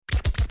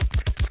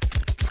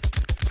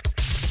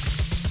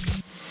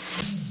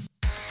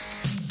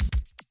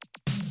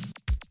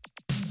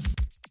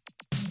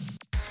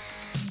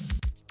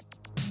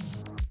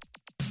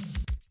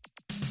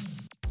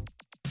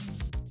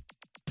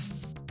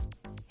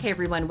Hey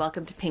everyone,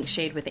 welcome to Pink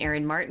Shade with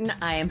Erin Martin.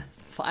 I am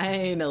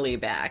finally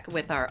back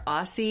with our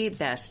Aussie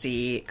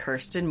bestie,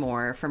 Kirsten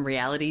Moore from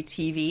Reality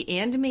TV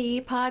and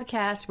Me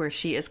podcast, where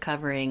she is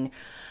covering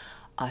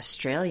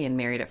Australian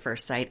Married at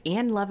First Sight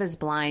and Love is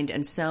Blind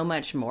and so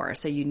much more.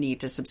 So you need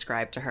to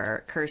subscribe to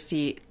her.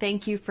 Kirsty,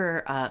 thank you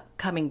for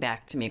coming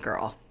back to me,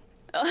 girl.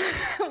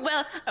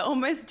 Well, I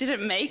almost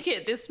didn't make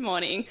it this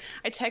morning.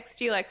 I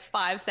texted you like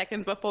 5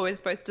 seconds before we were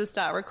supposed to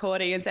start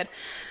recording and said,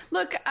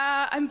 look,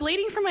 I'm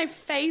bleeding from my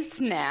face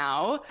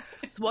now.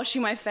 I was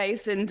washing my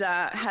face and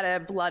had a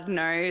blood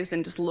nose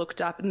and just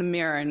looked up in the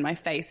mirror and my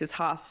face is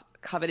half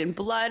covered in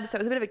blood. So it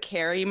was a bit of a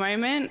Carrie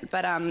moment,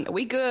 but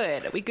we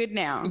good. We good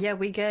now. Yeah,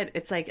 we good.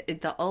 It's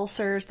like the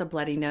ulcers, the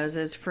bloody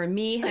noses. For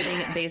me,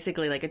 having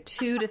basically like a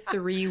 2 to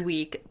 3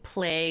 week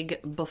plague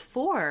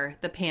before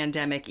the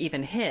pandemic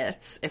even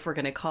hits, if we're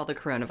going to call the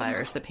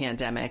coronavirus the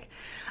pandemic.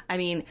 I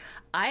mean,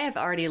 I have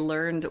already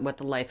learned what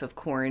the life of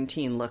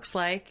quarantine looks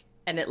like.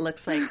 And it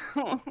looks like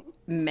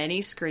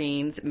many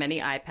screens,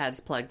 many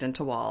iPads plugged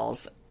into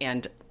walls,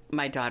 and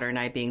my daughter and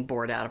I being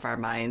bored out of our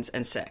minds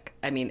and sick.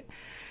 I mean,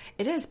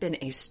 it has been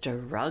a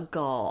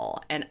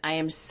struggle, and I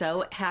am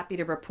so happy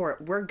to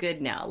report we're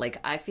good now. Like,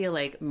 I feel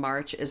like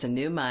March is a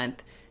new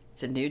month.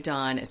 It's a new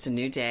dawn. It's a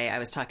new day. I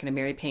was talking to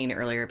Mary Payne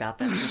earlier about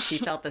this, and she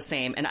felt the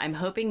same. And I'm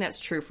hoping that's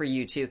true for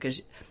you, too,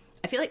 because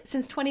I feel like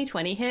since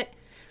 2020 hit,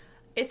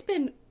 it's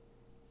been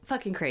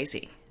fucking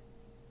crazy.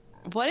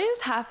 What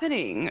is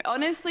happening?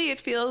 Honestly, it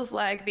feels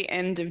like the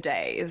end of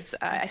days.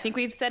 I think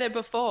we've said it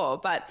before,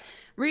 but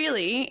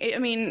really, I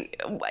mean,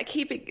 I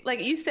keep it,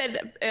 like you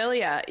said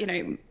earlier, you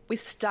know, we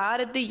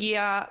started the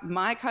year,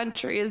 my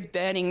country is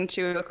burning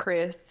to a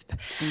crisp.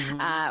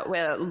 Mm-hmm.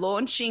 We're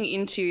launching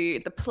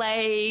into the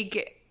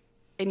plague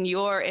in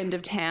your end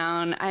of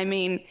town. I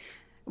mean,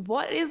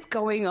 what is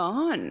going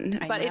on?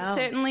 But it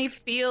certainly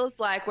feels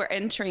like we're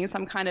entering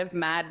some kind of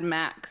Mad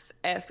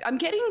Max-esque. I'm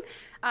getting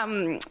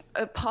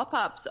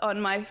pop-ups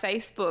on my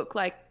Facebook,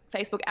 like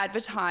Facebook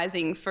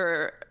advertising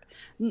for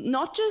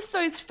not just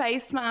those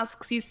face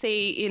masks you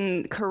see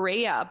in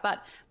Korea,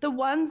 but the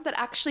ones that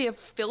actually have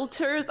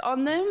filters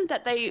on them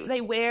that they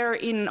wear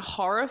in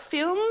horror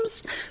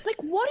films.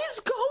 Like, what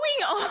is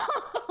going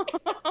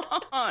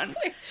on?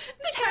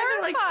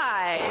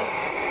 Terrified.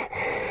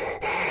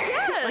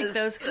 Yes. Like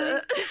those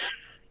kinds?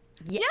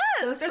 Yes.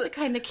 Those are the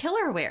kind the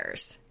killer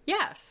wears.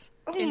 Yes.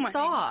 Oh in my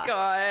Saw.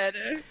 God.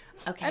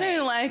 Okay. I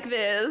don't like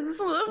this.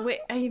 Wait,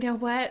 you know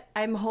what?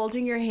 I'm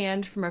holding your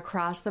hand from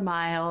across the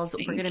miles.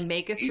 We're going to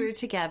make it through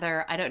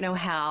together. I don't know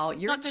how.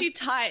 You're not too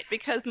tight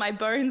because my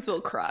bones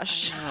will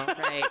crush. I know,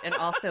 right. And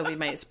also we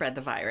might spread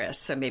the virus.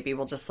 So maybe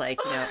we'll just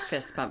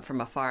fist bump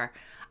from afar.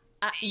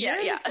 You're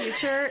in the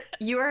future.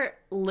 You are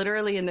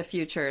literally in the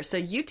future. So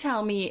you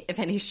tell me if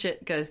any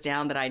shit goes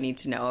down that I need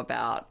to know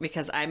about,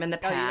 because I'm in the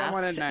past. You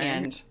don't want to know.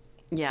 And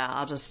yeah,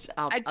 I'll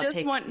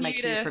take my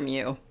cue from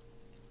you.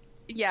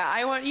 Yeah,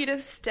 I want you to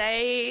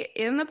stay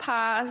in the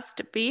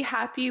past, be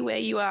happy where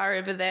you are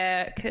over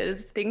there,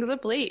 because things are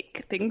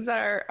bleak. Things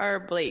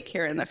are bleak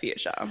here in the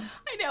future.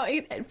 I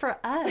know. For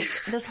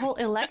us, this whole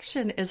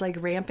election is like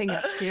ramping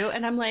up too.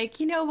 And I'm like,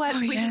 you know what?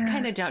 We just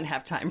kind of don't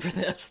have time for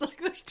this.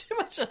 Like, there's too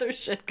much other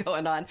shit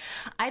going on.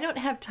 I don't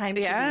have time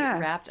to be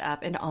wrapped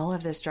up in all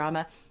of this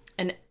drama.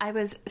 And I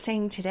was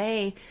saying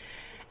today,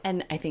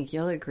 and I think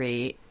you'll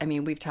agree, I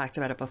mean, we've talked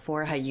about it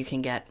before, how you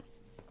can get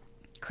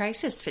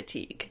crisis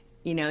fatigue.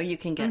 You know, you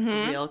can get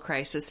real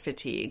crisis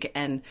fatigue,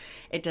 and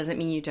it doesn't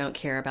mean you don't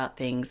care about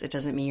things. It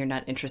doesn't mean you're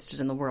not interested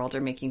in the world or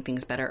making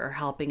things better or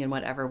helping in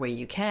whatever way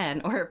you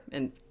can, or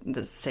in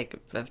the sake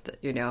of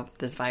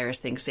this virus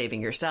thing, saving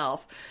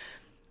yourself.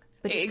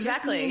 But it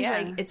just means,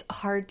 like, it's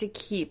hard to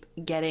keep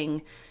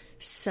getting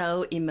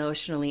so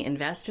emotionally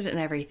invested in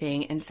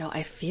everything. And so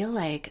I feel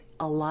like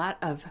a lot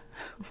of,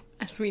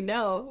 as we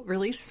know,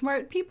 really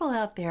smart people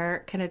out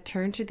there kind of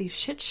turn to these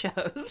shit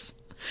shows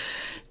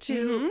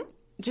to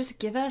just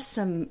give us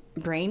some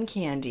brain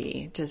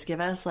candy. Just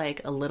give us like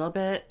a little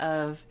bit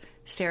of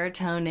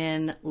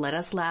serotonin. Let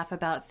us laugh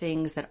about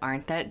things that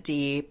aren't that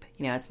deep.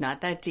 You know, it's not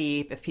that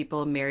deep. If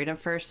people married at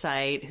first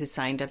sight who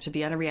signed up to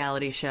be on a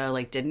reality show,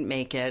 like, didn't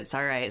make it, it's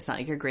all right. It's not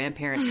like your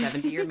grandparents'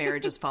 70-year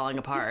marriage is falling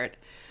apart.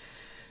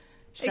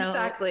 So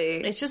exactly.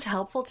 It's just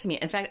helpful to me.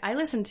 In fact, I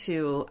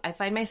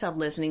find myself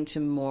listening to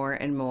more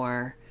and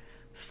more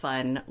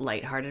fun,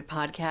 lighthearted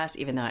podcasts,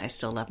 even though I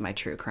still love my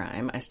true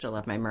crime. I still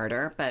love my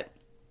murder, but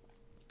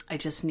I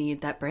just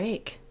need that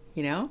break,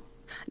 you know?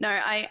 No,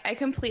 I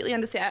completely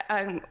understand.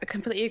 I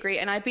completely agree.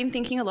 And I've been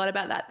thinking a lot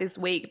about that this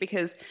week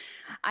because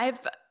I'm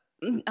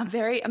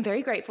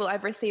very grateful.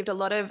 I've received a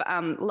lot of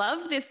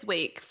love this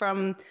week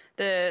from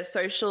the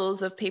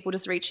socials of people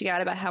just reaching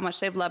out about how much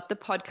they've loved the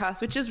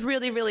podcast, which is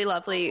really, really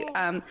lovely.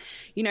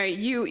 You know,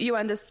 you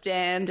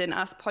understand, and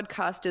us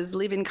podcasters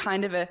live in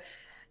kind of a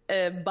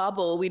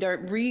bubble. We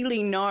don't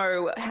really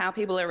know how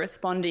people are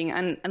responding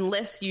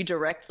unless you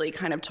directly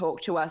kind of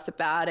talk to us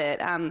about it.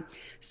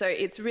 So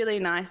it's really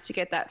nice to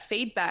get that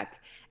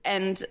feedback.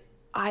 And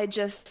I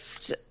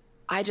just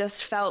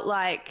felt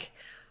like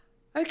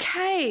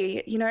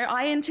okay,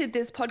 I entered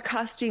this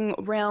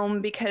podcasting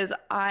realm because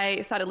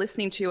I started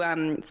listening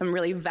to some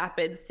really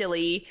vapid,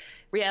 silly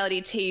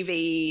reality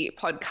TV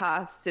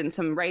podcasts and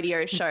some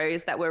radio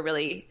shows that were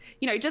really,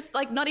 just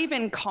like not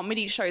even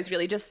comedy shows,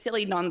 really just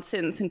silly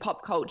nonsense and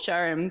pop culture.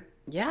 And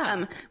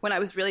when I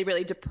was really,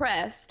 really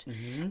depressed,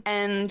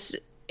 and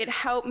it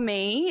helped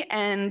me.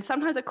 And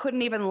sometimes I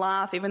couldn't even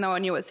laugh, even though I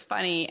knew it was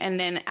funny. And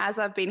then as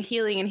I've been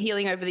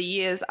healing over the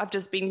years, I've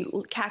just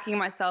been cacking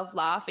myself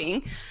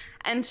laughing.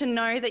 And to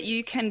know that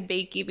you can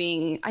be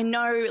giving, I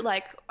know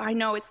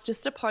it's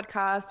just a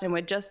podcast and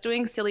we're just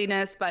doing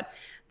silliness, but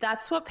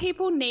that's what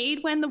people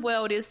need when the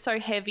world is so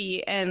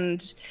heavy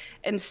and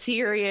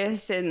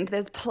serious, and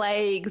there's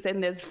plagues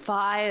and there's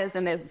fires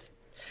and there's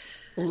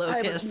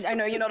locusts. I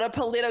know you're not a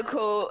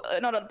political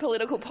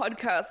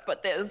podcast,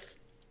 but there's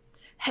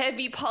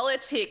heavy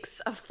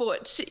politics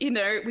afoot.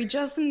 We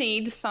just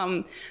need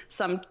some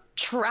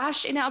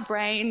trash in our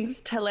brains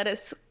to let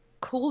us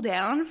cool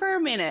down for a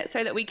minute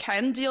so that we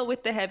can deal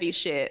with the heavy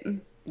shit.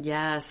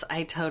 Yes,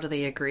 I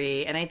totally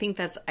agree. And I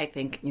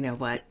think you know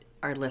what,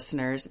 our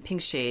listeners,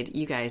 Pink Shade,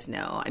 you guys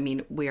know. I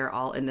mean, we are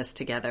all in this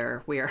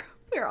together. We are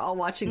all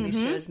watching these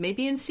shows,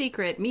 maybe in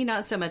secret. Me,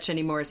 not so much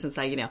anymore since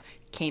I,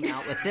 came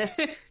out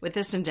with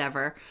this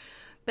endeavor.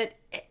 But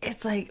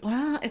it's like,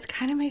 well, it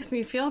kind of makes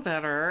me feel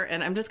better,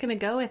 and I'm just going to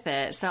go with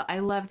it. So I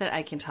love that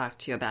I can talk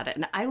to you about it.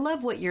 And I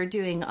love what you're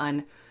doing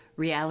on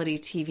Reality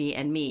TV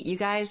and Me. You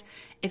guys,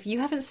 if you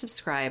haven't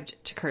subscribed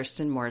to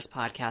Kirsten Moore's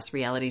podcast,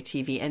 Reality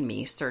TV and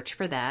Me, search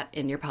for that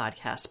in your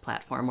podcast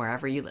platform,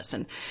 wherever you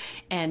listen,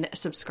 and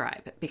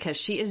subscribe, because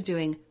she is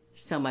doing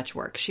so much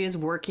work. She is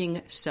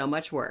working so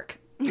much work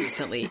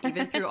recently,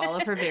 even through all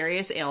of her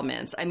various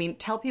ailments. I mean,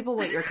 tell people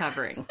what you're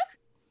covering.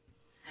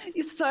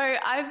 So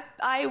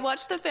I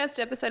watched the first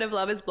episode of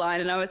Love is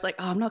Blind, and I was like,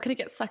 oh, I'm not going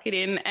to get sucked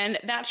in. And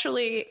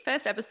naturally,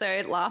 first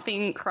episode,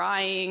 laughing,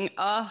 crying.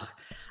 Oh,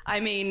 I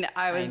mean,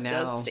 I was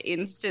just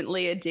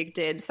instantly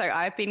addicted. So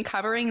I've been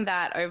covering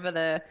that over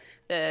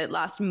the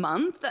last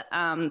month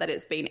that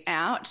it's been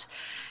out.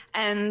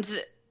 And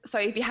so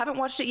if you haven't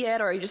watched it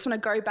yet, or you just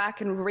want to go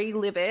back and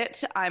relive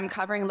it, I'm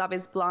covering Love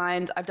is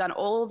Blind. I've done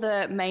all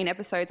the main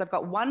episodes. I've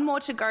got one more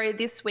to go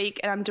this week,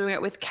 and I'm doing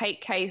it with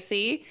Kate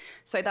Casey.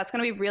 So that's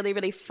going to be really,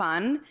 really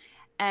fun.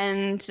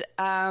 And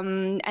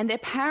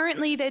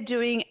apparently they're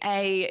doing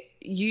a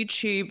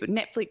YouTube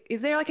Netflix.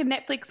 Is there like a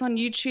Netflix on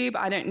YouTube?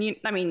 I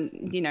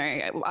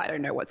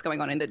don't know what's going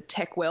on in the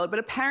tech world, but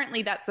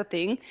apparently that's a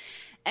thing.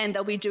 And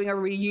they'll be doing a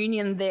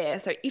reunion there.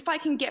 So if I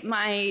can get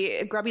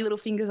my grubby little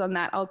fingers on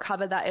that, I'll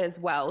cover that as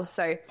well.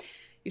 So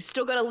you've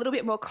still got a little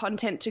bit more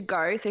content to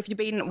go. So if you've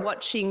been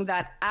watching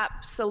that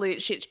absolute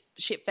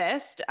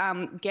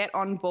shitfest, get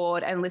on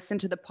board and listen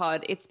to the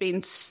pod. It's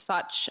been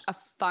such a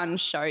fun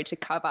show to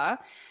cover.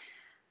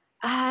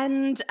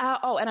 And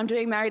and I'm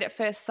doing Married at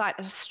First Sight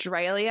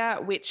Australia,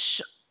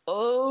 which,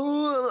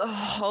 oh,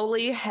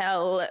 holy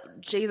hell,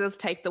 Jesus,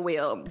 take the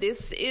wheel.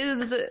 This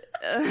is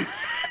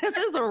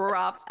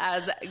rough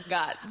as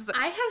guts.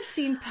 I have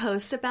seen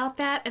posts about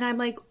that, and I'm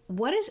like,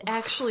 what is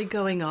actually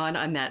going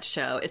on that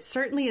show? It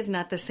certainly is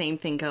not the same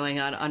thing going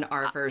on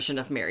our version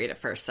of Married at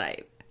First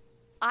Sight.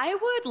 I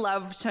would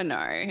love to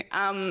know.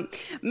 I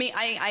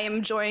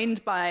am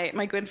joined by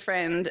my good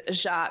friend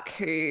Jacques,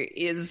 who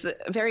is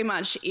very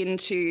much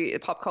into the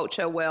pop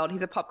culture world.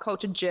 He's a pop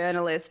culture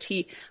journalist.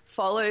 He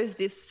follows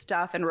this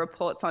stuff and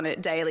reports on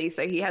it daily.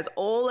 So he has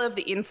all of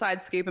the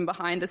inside scoop and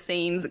behind the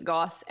scenes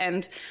goss.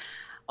 And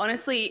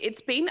honestly,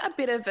 it's been a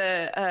bit of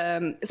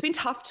it's been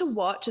tough to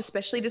watch,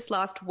 especially this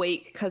last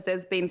week, because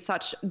there's been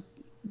such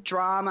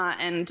drama,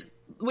 and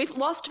we've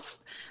lost.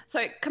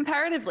 So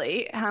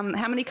comparatively, how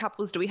many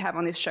couples do we have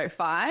on this show?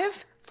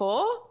 5?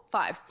 4?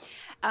 5.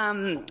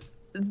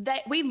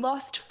 We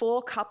lost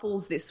 4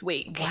 couples this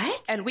week.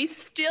 What? And we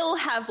still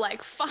have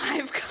like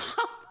 5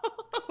 couples.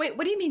 Wait,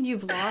 what do you mean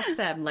you've lost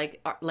them? Like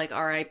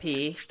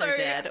R.I.P. They're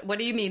dead. What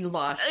do you mean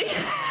lost them?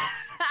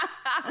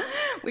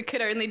 We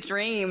could only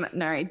dream.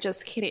 No,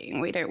 just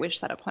kidding. We don't wish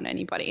that upon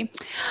anybody.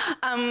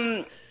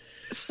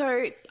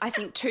 So I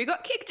think 2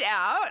 got kicked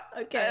out.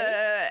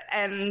 Okay.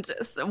 And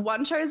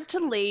one chose to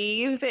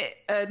leave.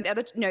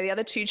 The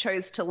other 2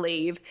 chose to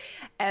leave.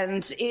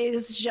 And it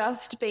has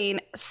just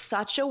been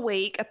such a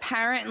week.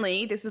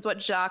 Apparently, this is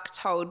what Jacques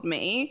told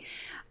me.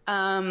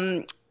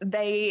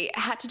 They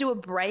had to do a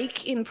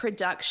break in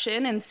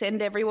production and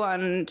send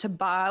everyone to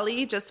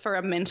Bali just for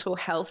a mental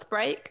health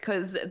break,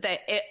 because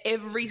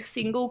every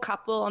single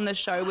couple on the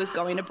show was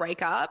going to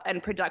break up,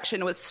 and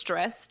production was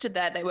stressed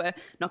that they were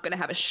not going to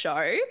have a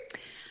show.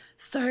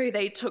 So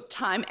they took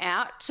time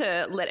out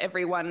to let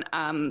everyone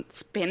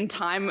spend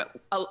time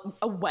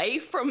away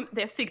from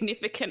their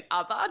significant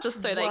other,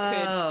 just so they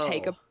could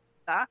take a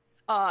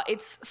breather.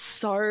 It's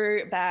so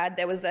bad.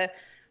 There was a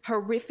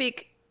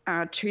horrific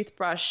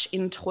toothbrush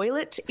in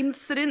toilet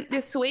incident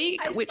this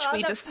week, which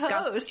we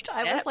discussed.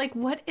 I was like,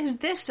 what is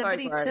this?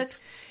 Somebody took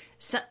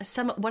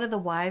one of the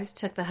wives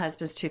took the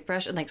husband's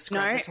toothbrush and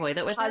scrubbed the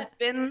toilet with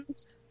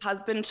it.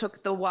 Husband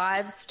took the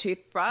wife's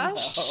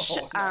toothbrush.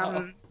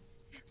 No.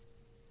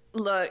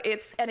 Look,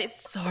 it's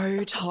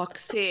so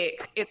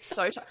toxic. It's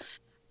so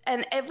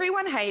and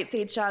everyone hates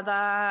each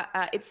other.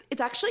 It's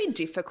actually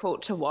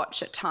difficult to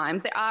watch at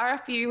times. There are a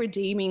few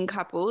redeeming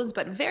couples,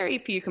 but very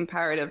few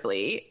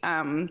comparatively.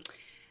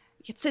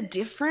 It's a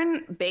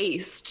different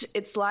beast.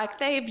 It's like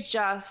they've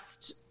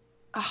just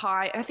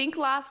I think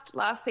last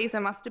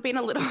season must have been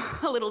a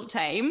little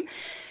tame,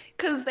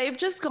 because they've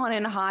just gone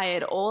and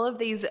hired all of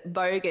these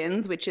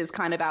bogans, which is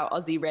kind of our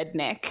Aussie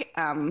redneck,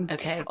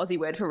 Aussie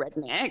word for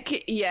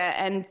redneck,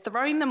 and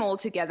throwing them all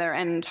together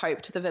and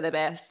hoped for the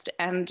best.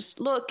 And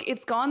look,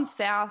 it's gone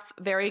south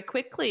very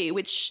quickly,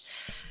 which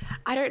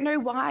I don't know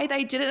why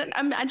they didn't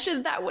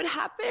imagine that would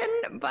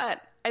happen,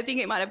 but I think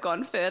it might have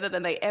gone further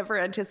than they ever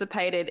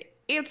anticipated.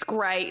 It's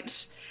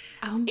great.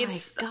 Oh my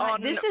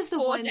God! This is the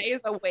 4 one,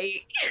 days a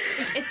week.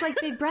 It's like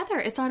Big Brother.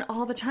 It's on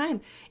all the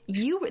time.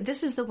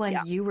 This is the one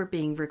you were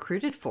being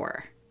recruited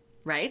for,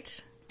 right?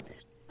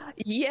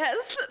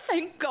 Yes,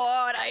 thank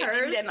God I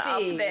didn't end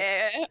up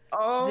there.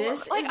 Oh, this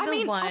is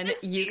the one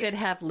honestly, you could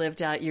have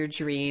lived out your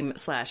dream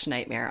 /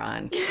 nightmare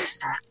on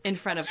in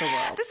front of the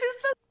world. This is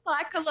the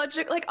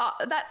psychological,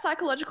 that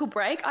psychological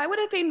break. I would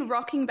have been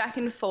rocking back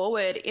and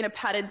forward in a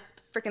padded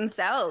freaking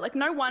cell. Like,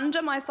 no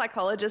wonder my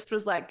psychologist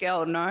was like,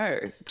 girl, no,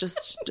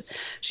 just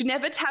she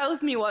never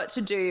tells me what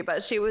to do,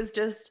 but she was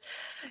just,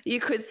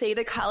 you could see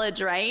the color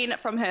drain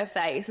from her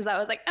face as I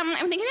was like, I'm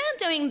thinking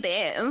about doing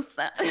this.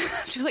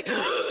 She was like,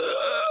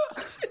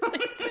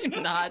 do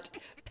not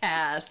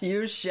pass.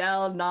 You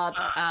shall not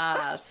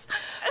pass.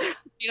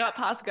 Do not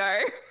pass go.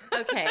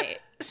 Okay.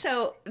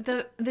 So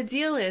the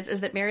deal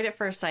is that Married at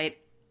First Sight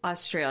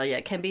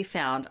Australia can be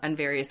found on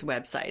various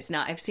websites.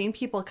 Now, I've seen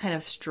people kind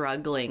of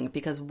struggling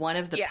because one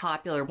of the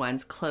popular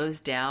ones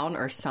closed down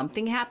or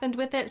something happened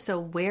with it. So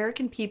where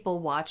can people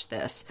watch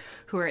this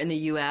who are in the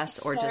US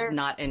or just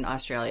not in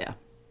Australia?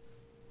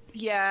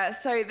 Yeah,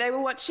 so they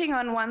were watching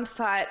on one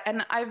site,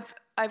 and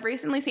I've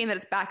recently seen that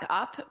it's back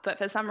up, but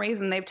for some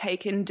reason they've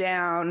taken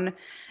down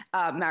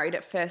Married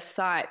at First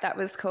Sight. That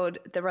was called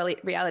the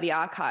Reality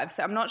Archive.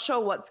 So I'm not sure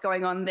what's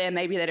going on there.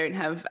 Maybe they don't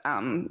have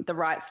the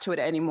rights to it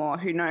anymore.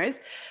 Who knows?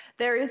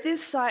 There is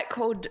this site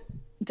called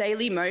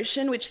Daily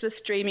Motion, which is a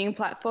streaming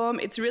platform.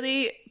 It's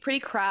really pretty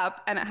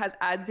crap, and it has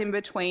ads in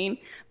between,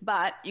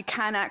 but you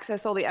can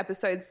access all the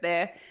episodes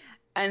there.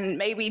 And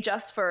maybe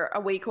just for a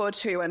week or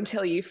two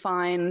until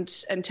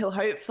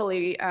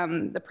hopefully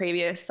the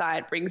previous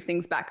site brings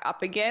things back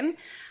up again.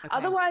 Okay.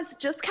 Otherwise,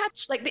 just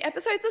catch, the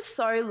episodes are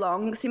so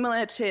long,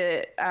 similar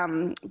to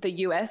the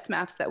US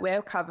maps that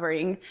we're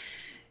covering.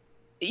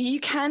 You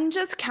can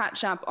just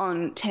catch up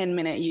on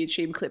 10-minute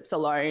YouTube clips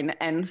alone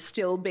and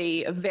still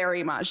be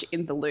very much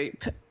in the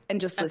loop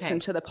and just listen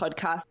to the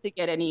podcast to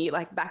get any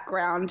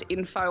background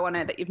info on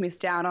it that you've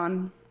missed out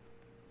on.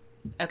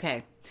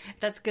 Okay.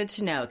 That's good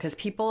to know, because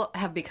people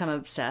have become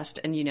obsessed,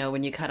 and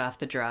when you cut off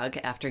the drug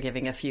after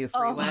giving a few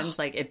free ones,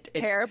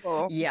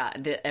 terrible. Yeah,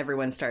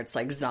 everyone starts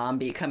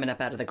zombie coming up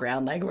out of the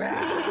ground,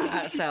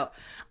 rah. So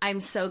I'm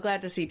so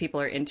glad to see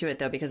people are into it,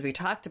 though, because we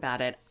talked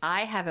about it.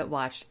 I haven't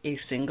watched a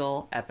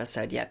single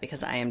episode yet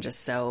because I am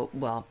just so,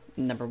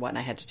 number one,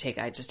 I just take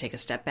a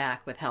step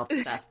back with health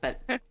stuff, but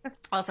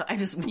also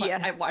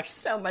I watched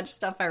so much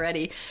stuff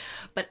already.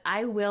 But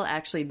I will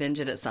actually binge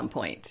it at some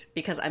point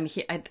because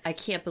I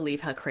can't believe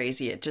how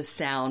crazy it just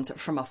sounds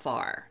from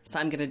afar. So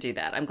I'm going to do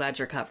that. I'm glad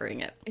you're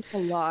covering it. It's a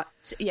lot.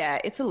 Yeah,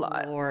 it's a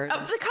lot. Lord.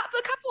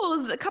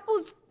 The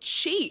couples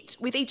cheat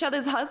with each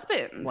other's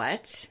husbands.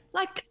 What?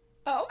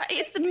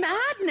 It's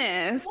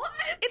madness. What?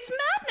 It's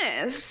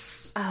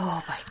madness.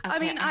 Oh my!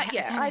 Okay.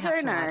 I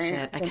don't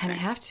know. I kind of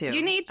have to.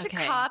 You need to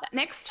carve.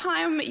 Next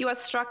time you are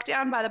struck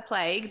down by the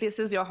plague, this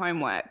is your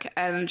homework,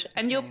 and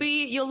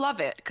you'll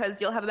love it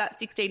because you'll have about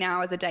 16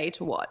 hours a day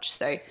to watch.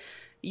 So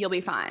you'll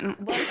be fine.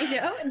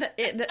 Well,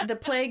 the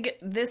plague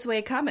this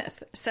way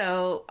cometh.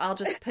 So I'll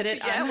just put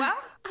it on.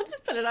 I'll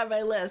just put it on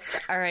my list.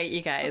 All right,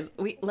 you guys.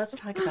 Let's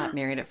talk about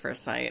Married at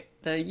First Sight,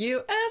 the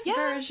U.S.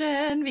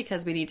 version,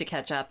 because we need to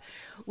catch up.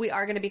 We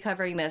are going to be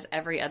covering this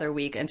every other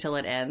week until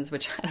it ends,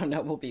 which I don't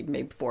know, will be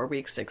maybe 4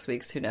 weeks, 6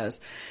 weeks, who knows.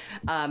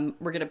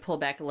 We're going to pull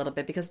back a little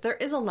bit because there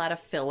is a lot of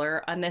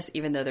filler on this,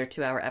 even though they're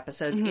 2-hour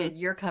episodes. Mm-hmm. And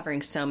you're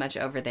covering so much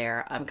over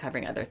there. I'm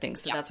covering other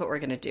things. So that's what we're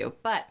going to do.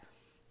 But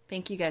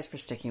thank you guys for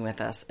sticking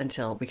with us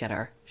until we get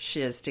our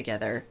shiz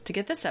together to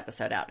get this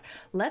episode out.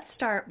 Let's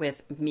start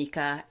with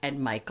Mika and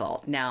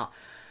Michael. Now,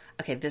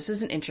 okay, this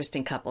is an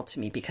interesting couple to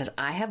me because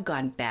I have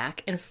gone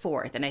back and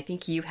forth, and I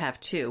think you have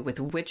too,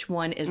 with which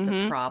one is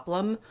the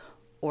problem,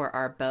 or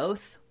are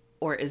both,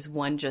 or is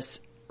one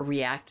just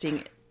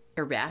reacting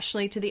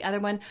irrationally to the other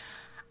one?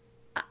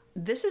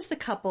 This is the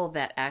couple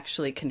that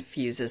actually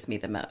confuses me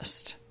the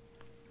most.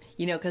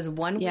 Because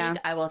one week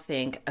I will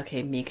think,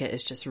 okay, Mika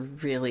is just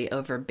really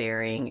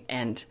overbearing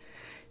and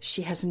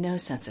she has no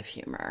sense of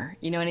humor.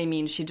 You know what I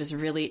mean? She just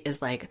really is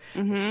a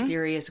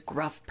serious,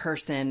 gruff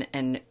person,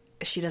 and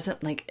she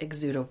doesn't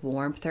exude a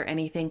warmth or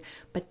anything.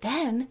 But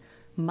then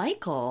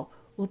Michael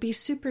will be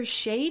super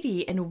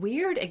shady and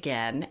weird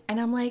again. And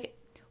I'm like,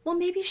 well,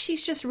 maybe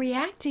she's just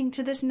reacting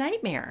to this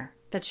nightmare.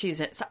 that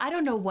she's in. So I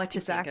don't know what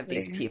to think of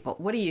these people.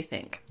 What do you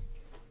think?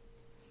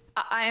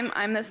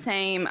 I'm the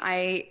same.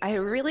 I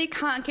really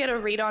can't get a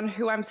read on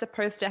who I'm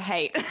supposed to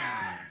hate.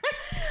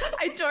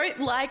 I don't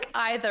like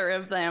either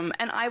of them.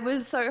 And I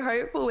was so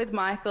hopeful with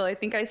Michael. I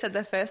think I said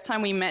the first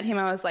time we met him,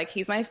 I was like,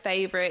 he's my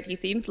favorite. He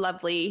seems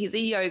lovely. He's a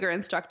yoga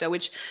instructor,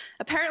 which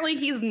apparently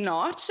he's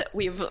not.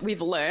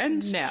 We've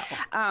learned. No.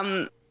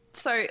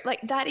 So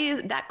like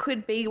that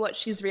could be what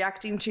she's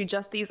reacting to,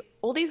 just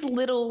all these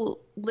little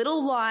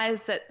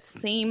lies that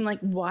seem like,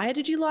 why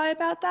did you lie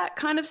about that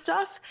kind of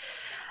stuff?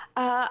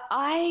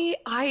 My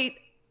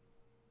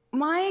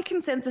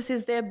consensus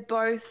is they're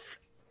both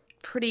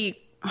pretty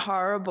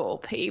horrible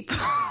people.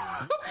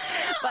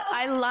 But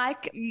I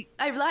like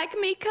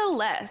Mika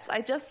less.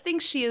 I just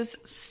think she is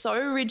so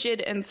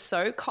rigid and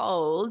so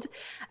cold,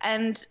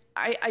 and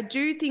I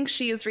do think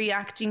she is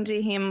reacting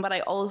to him, but I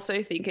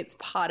also think it's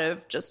part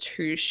of just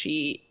who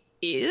she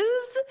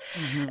is.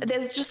 Mm-hmm.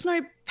 There's just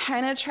no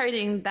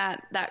penetrating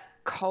that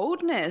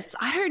coldness.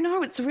 I don't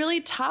know. It's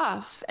really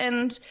tough.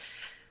 And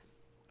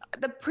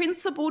the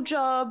principal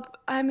job,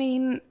 I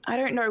mean, I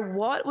don't know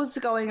what was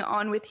going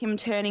on with him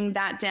turning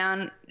that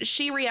down.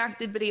 She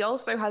reacted, but he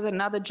also has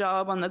another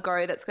job on the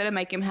go that's going to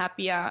make him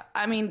happier.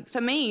 I mean, for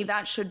me,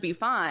 that should be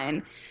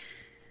fine.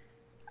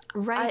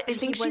 Right. I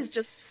think she's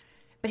just...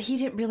 But he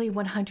didn't really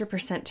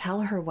 100%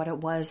 tell her what it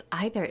was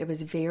either. It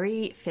was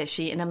very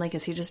fishy. And I'm like,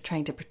 is he just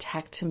trying to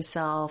protect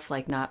himself,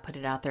 like not put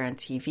it out there on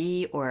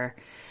TV? Or,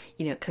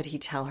 could he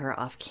tell her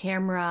off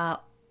camera?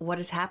 What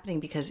is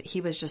happening? Because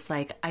he was just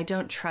like, I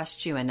don't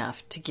trust you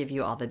enough to give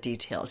you all the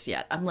details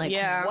yet. I'm like,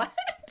 what?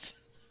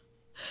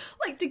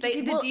 Like to give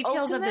you the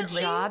details of the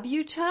job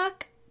you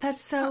took? That's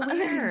so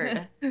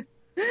weird.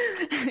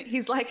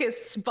 He's like a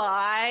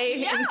spy.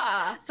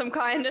 Yeah. Some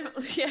kind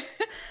of, yeah.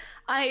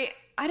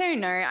 I don't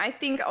know. I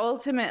think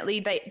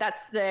ultimately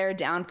that's their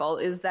downfall,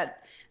 is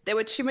that there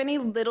were too many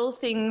little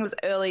things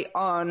early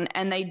on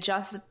and they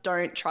just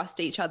don't trust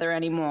each other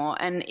anymore.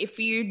 And if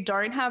you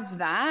don't have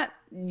that,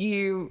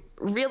 you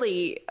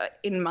really,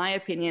 in my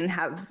opinion,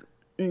 have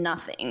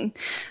nothing.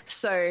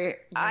 So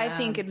I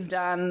think it's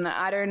done.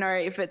 I don't know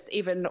if it's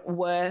even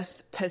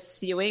worth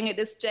pursuing at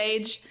this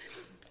stage.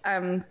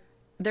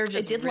 They're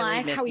just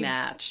really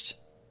mismatched.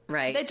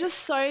 Right. They're just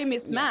so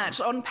mismatched.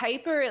 Yeah. On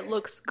paper, it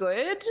looks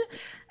good.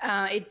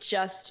 It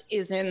just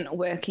isn't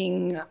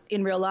working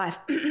in real life.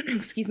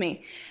 Excuse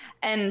me.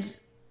 And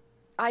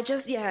I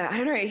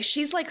don't know.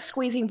 She's like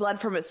squeezing blood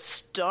from a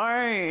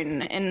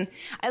stone. And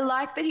I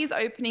like that he's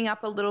opening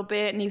up a little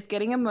bit and he's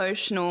getting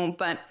emotional,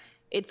 but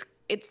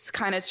it's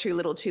kind of too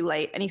little too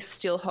late, and he's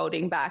still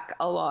holding back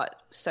a lot.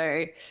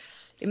 So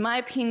in my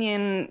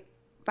opinion...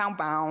 it's not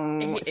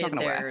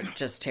gonna they're work.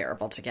 Just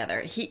terrible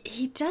together.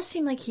 He does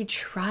seem like he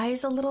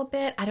tries a little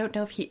bit. I don't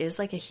know if he is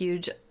like a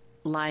huge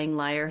lying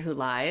liar who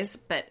lies,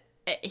 but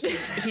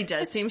he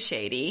does seem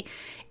shady.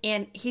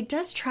 And he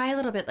does try a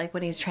little bit, like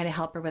when he's trying to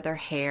help her with her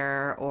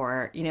hair,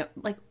 or,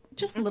 like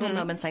just little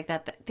moments like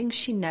that things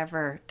she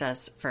never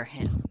does for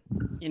him.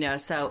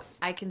 So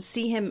I can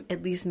see him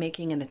at least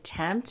making an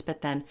attempt,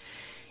 but then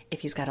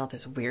if he's got all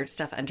this weird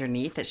stuff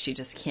underneath that she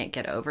just can't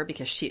get over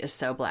because she is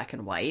so black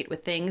and white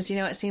with things,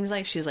 it seems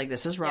like she's like,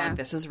 this is wrong,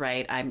 this is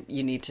right,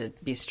 you need to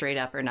be straight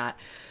up or not.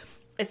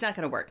 It's not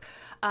going to work.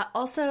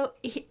 Also,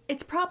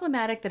 it's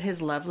problematic that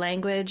his love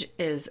language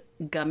is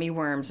gummy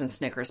worms and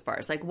Snickers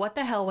bars. Like, what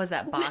the hell was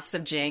that box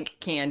of jank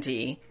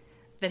candy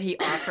that he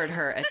offered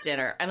her at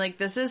dinner? I'm like,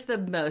 this is the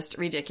most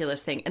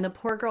ridiculous thing. And the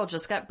poor girl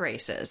just got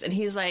braces. And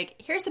he's like,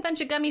 here's a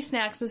bunch of gummy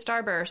snacks and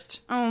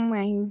Starburst. Oh,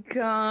 my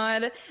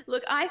God.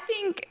 Look, I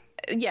think...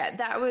 yeah,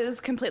 that was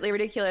completely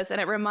ridiculous,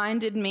 and it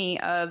reminded me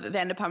of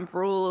Vanderpump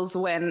Rules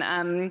when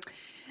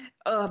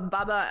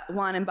Bubba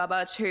 1 and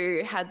Bubba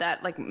 2 had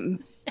that like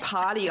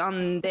party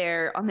on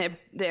their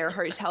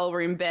hotel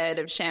room bed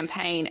of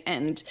champagne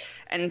and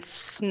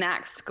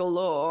snacks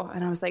galore,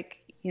 and I was like,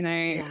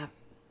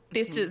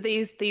 this is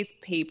these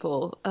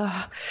people.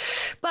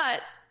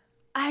 But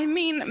I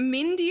mean,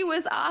 Mindy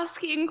was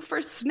asking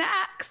for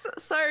snacks,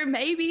 so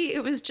maybe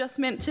it was just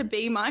meant to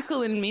be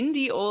Michael and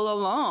Mindy all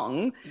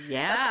along.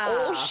 Yeah. That's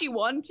all she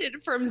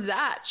wanted from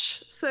Zach.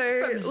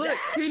 So, look,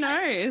 who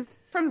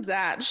knows? From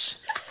Zach.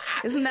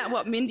 Isn't that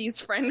what Mindy's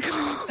friend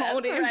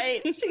called him?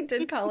 Right. She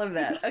did call him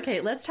that.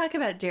 Okay, let's talk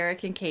about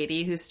Derek and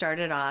Katie, who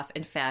started off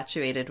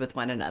infatuated with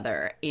one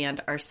another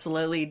and are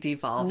slowly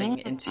devolving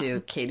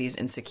into Katie's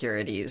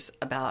insecurities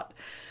about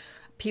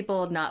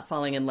people not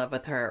falling in love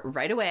with her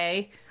right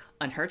away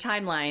on her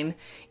timeline,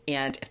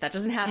 and if that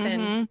doesn't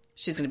happen,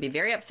 she's going to be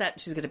very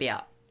upset. She's going to be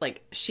out.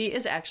 Like, she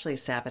is actually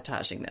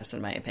sabotaging this,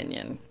 in my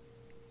opinion.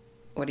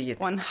 What do you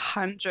think?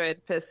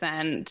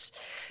 100%.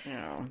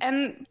 Yeah.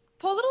 And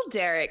poor little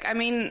Derek. I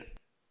mean,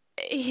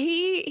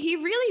 he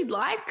really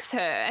likes her,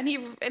 and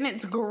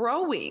it's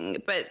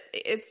growing, but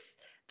it's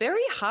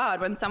very hard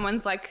when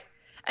someone's like.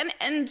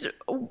 And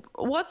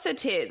what's her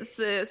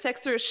tits?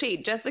 Sex or a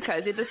Sheet?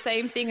 Jessica did the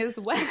same thing as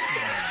well.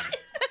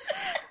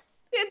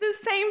 Did the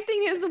same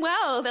thing as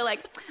well. They're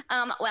like,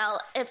 Well,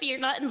 if you're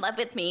not in love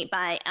with me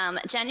by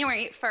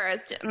January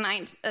 1st,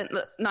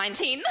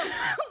 19,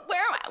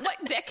 where am I?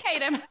 What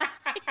decade am I?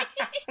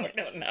 I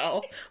don't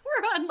know.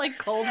 We're on like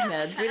cold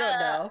meds. We don't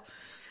know.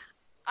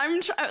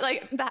 I'm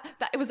like that.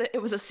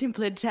 It was a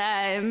simpler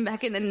time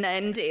back in the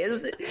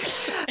 90s.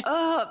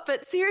 Oh,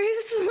 but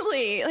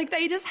seriously, like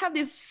they just have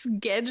this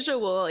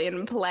schedule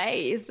in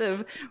place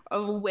of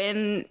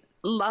when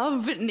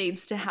love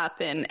needs to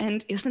happen,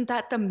 and isn't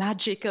that the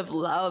magic of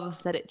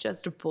love, that it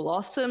just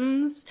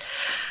blossoms?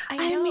 I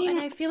know, and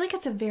I feel like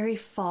it's a very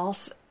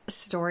false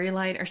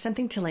storyline or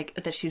something to like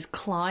that she's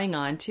clawing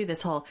on to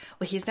this whole,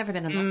 well, he's never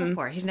been in love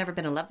before. He's never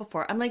been in love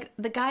before. I'm like,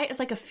 the guy is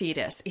like a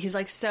fetus. He's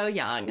like so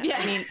young. Yeah.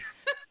 I mean,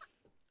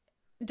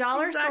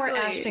 Dollar Store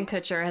Ashton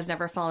Kutcher has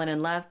never fallen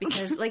in love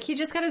because like he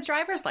just got his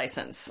driver's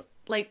license.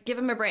 Like, give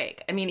him a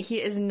break. I mean,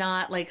 he is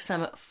not like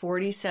some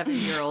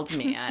 47-year-old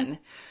man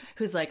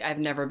who's like, I've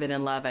never been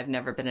in love. I've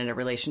never been in a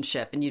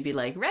relationship. And you'd be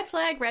like, red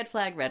flag, red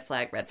flag, red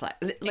flag, red flag.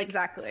 Like,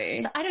 exactly.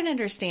 So I don't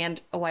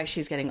understand why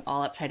she's getting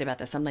all uptight about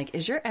this. I'm like,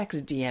 is your ex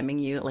DMing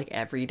you like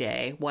every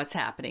day? What's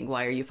happening?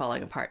 Why are you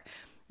falling apart?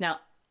 Now,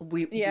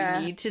 we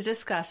need to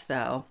discuss,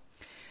 though,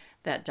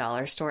 that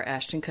Dollar Store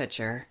Ashton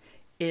Kutcher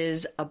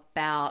is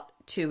about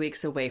 2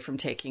 weeks away from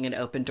taking an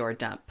open door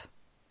dump,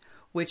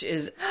 which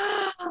is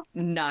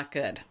not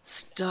good.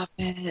 Stop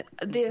it.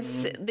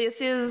 This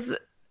is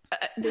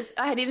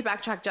I need to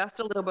backtrack just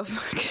a little bit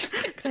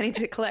because I need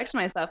to collect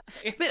myself.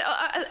 But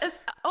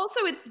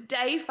also it's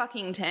day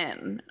fucking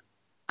 10.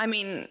 I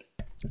mean,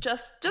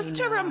 just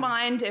to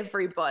remind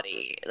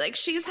everybody, like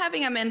she's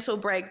having a mental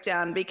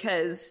breakdown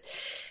because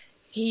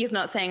he's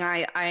not saying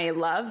I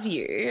love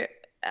you.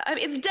 I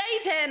mean, it's day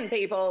 10,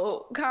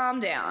 people.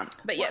 Calm down.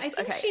 But yes, I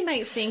think she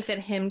might think that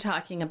him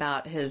talking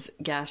about his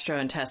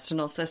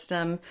gastrointestinal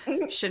system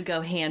should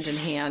go hand in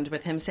hand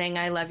with him saying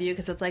I love you,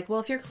 because it's like, well,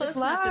 if you're close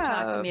enough to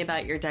talk to me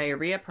about your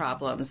diarrhea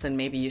problems, then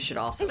maybe you should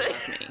also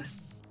love me.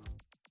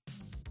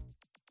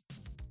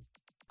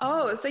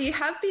 Oh, so you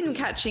have been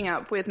catching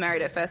up with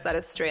Married at First Sight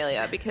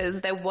Australia, because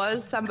there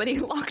was somebody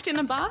locked in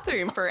a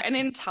bathroom for an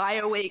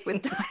entire week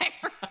with diarrhea.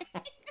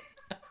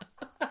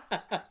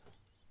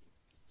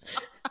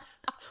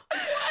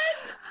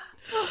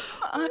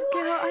 I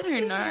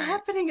don't know. What's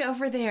happening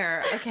over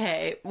there?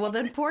 Okay, well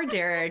then poor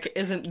Derek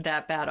isn't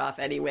that bad off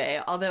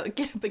anyway. Although,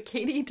 but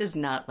Katie does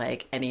not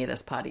like any of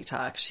this potty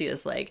talk. She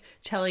is like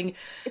telling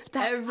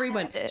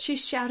everyone.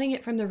 She's shouting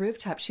it from the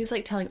rooftop. She's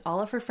like telling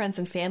all of her friends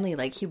and family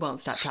like he won't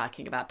stop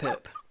talking about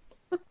poop.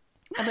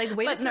 I'm like,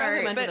 wait to throw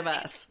him under the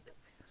bus.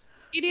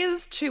 It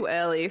is too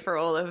early for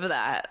all of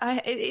that.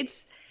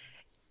 It's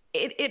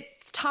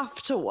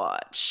tough to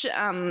watch.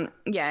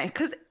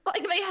 Because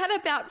like they had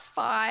about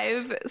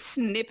 5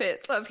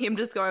 snippets of him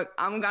just going,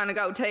 I'm gonna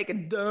go take a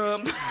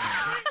dump.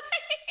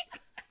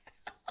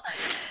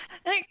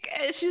 Like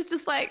she's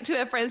just like to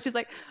her friends, she's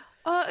like,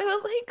 oh,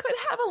 well, he could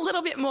have a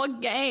little bit more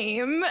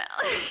game.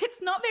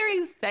 It's not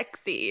very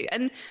sexy.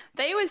 And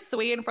they were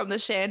swinging from the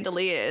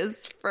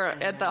chandeliers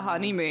at the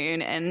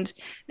honeymoon, and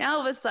now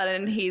all of a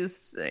sudden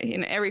he's,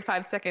 every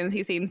 5 seconds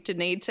he seems to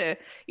need to,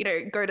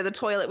 go to the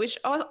toilet, which,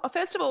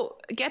 first of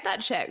all, get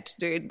that checked,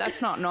 dude.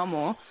 That's not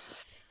normal.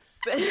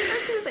 But I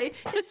was going to say,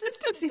 his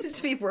system seems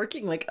to be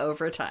working like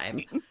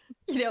overtime.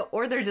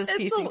 Or they're just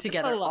piecing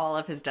together all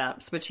of his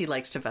dumps, which he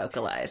likes to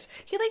vocalize.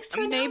 He likes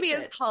to maybe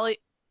it's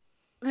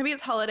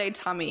holiday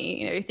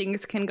tummy.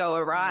 Things can go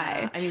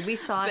awry. Yeah. I mean, we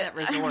saw it at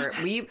resort.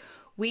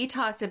 We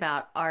talked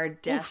about our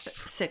death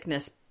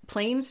sickness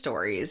plane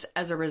stories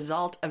as a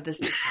result of this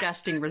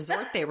disgusting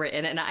resort they were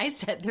in, and I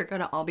said they're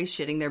going to all be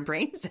shitting their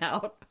brains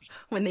out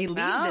when they leave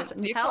this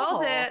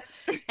hellhole.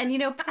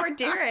 And poor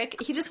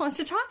Derek, he just wants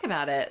to talk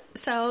about it.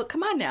 So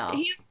come on now.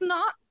 He's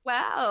not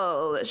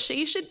well.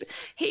 She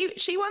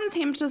wants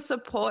him to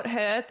support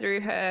her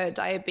through her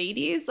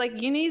diabetes.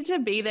 Like, you need to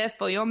be there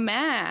for your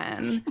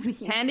man.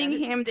 Handing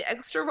him the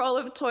extra roll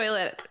of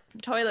toilet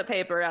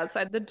paper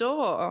outside the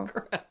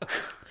door.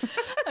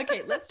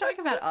 Okay, let's talk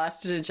about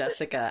Austin and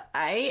Jessica.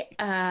 I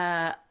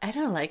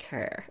don't like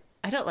her.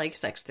 I don't like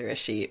sex through a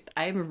sheet.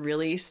 I'm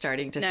really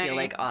starting to feel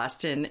like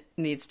Austin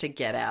needs to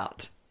get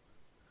out.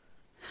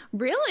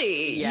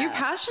 Really? Yes. You're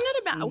passionate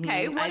about?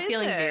 Okay, what I'm is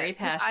feeling it? very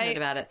passionate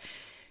about it.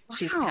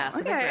 She's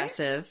passive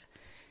aggressive.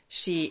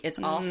 It's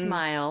all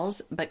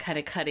smiles, but kind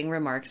of cutting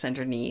remarks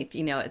underneath.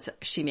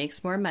 She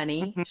makes more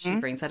money. Mm-hmm. She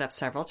brings that up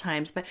several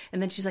times,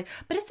 and then she's like,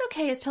 "But it's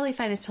okay. It's totally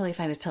fine. It's totally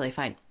fine. It's totally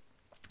fine."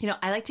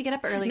 I like to get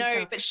up early.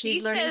 No, but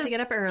she's learning to get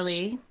up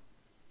early.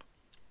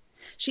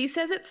 She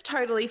says it's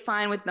totally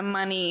fine with the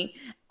money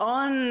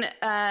on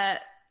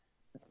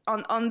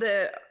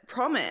the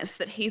promise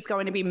that he's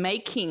going to be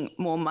making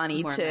more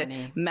money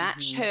to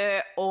match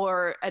her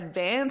or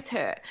advance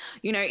her.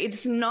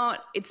 It's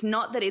not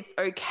that it's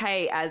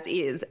okay as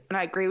is. And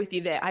I agree with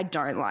you there. I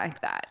don't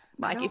like that.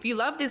 Like, if you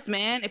love this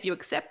man, if you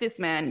accept this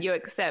man, you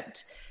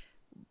accept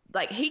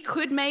Like, he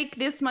could make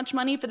this much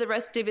money for the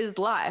rest of his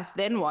life.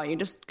 Then what? You're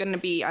just going to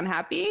be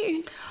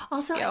unhappy?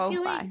 Also, I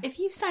feel like if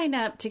you sign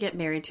up to get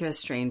married to a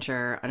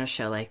stranger on a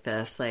show like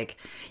this, like,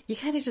 you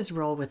kind of just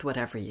roll with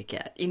whatever you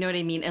get. You know what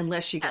I mean?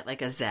 Unless you get,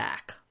 like, a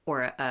Zach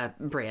or a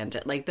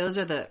Brandon. Like, those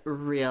are the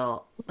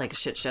real, like,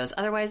 shit shows.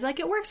 Otherwise, like,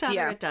 it works out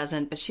or it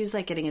doesn't. But she's,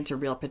 like, getting into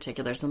real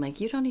particulars. I'm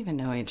like, you don't even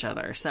know each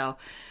other. So...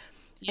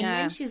 And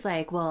then she's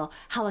like, well,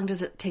 how long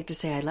does it take to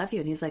say I love you?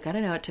 And he's like, I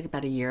don't know. It took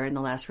about a year in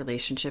the last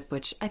relationship,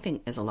 which I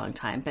think is a long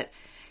time. But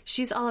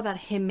she's all about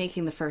him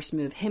making the first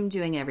move, him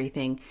doing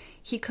everything.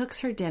 He cooks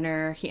her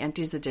dinner. He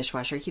empties the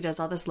dishwasher. He does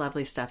all this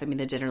lovely stuff. I mean,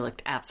 the dinner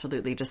looked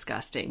absolutely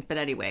disgusting. But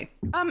anyway.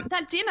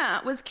 That dinner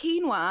was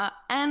quinoa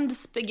and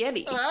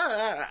spaghetti.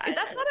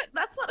 That's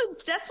not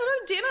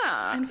a dinner.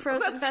 And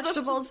frozen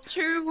vegetables.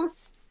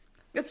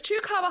 It's 2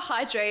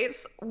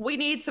 carbohydrates. We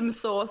need some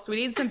sauce. We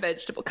need some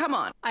vegetable. Come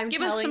on,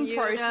 give us some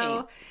protein.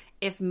 Though,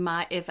 if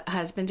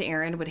husband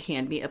Aaron would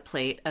hand me a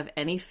plate of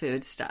any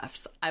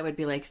foodstuffs, I would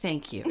be like,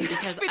 thank you,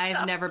 because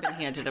I've never been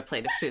handed a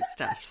plate of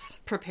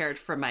foodstuffs prepared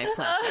for my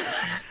pleasure.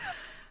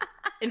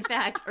 In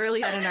fact,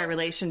 early on in our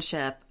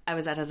relationship, I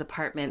was at his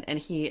apartment and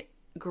he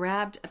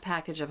grabbed a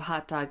package of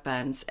hot dog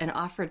buns and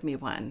offered me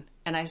one.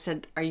 And I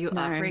said, are you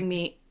offering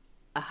me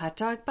a hot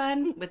dog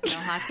bun with no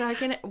hot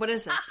dog in it? What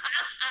is it?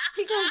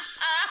 He goes,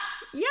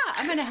 yeah,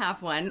 I'm going to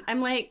have one. I'm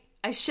like,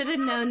 I should have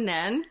known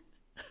then.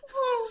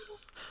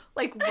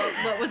 Like,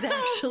 what was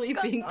actually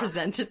being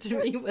presented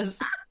to me was,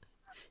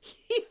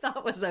 he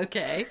thought was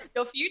okay.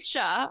 Your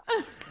future.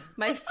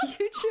 My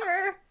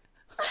future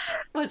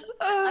was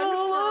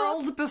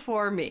unfurled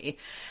before me.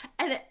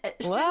 And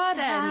since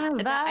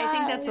then, I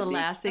think that's the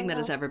last thing that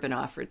has ever been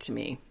offered to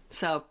me.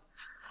 So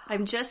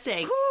I'm just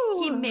saying,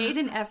 he made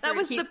an effort. That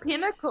was the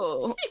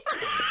pinnacle.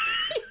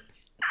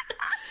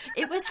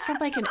 It was from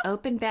like an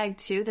open bag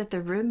too that the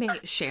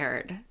roommate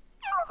shared.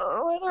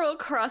 Oh, they're all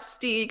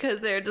crusty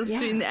because they're just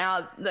been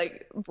out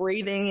like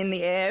breathing in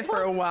the air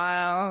for a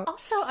while.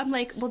 Also, I'm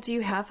like, well, do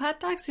you have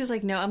hot dogs? He's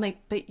like, no. I'm like,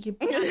 but you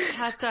bought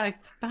hot dog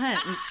buns.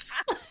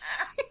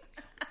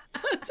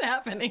 What's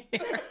happening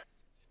here?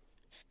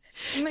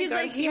 Oh He's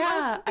like,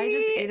 yeah, I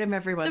just eat them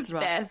every once in a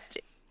while. Best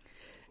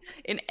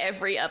in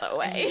every other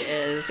way.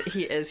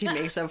 He is. He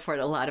makes up for it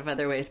a lot of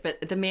other ways.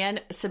 But the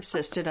man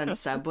subsisted on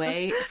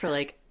Subway for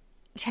like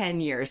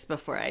 10 years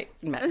before I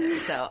met him.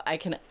 So I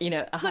can,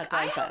 a hot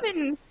dog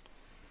buns.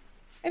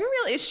 I have a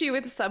real issue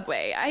with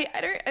Subway.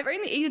 I've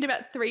only eaten it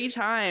about 3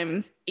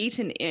 times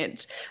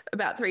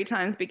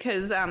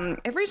because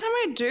every time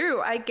I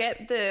do, I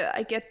get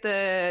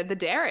the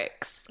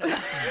Derricks.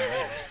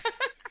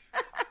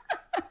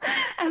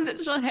 As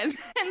it shall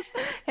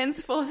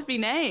henceforth be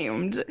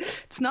named.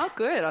 It's not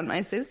good on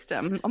my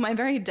system, on my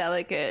very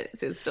delicate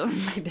system.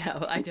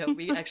 I know.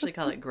 We actually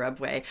call it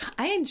Grubway.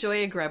 I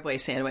enjoy a Grubway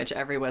sandwich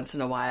every once in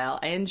a while.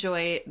 I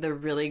enjoy the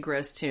really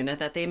gross tuna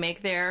that they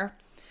make there,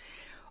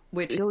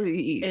 which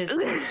is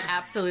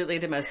absolutely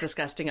the most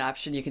disgusting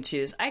option you can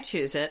choose. I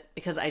choose it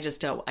because I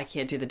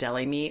can't do the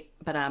deli meat.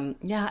 But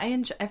I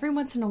enjoy every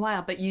once in a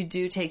while. But you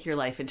do take your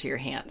life into your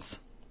hands.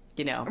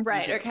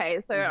 Right. Okay.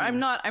 So I'm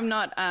not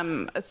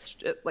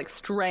like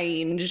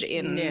strange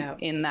in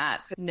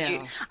that pursuit.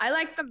 No. I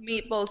like the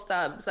meatball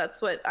subs.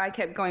 That's what I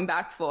kept going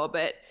back for.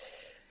 But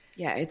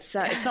yeah, it's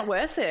not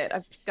worth it.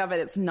 I've discovered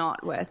it's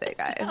not worth it,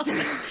 guys.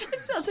 It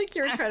sounds like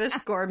you're trying to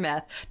score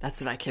meth. That's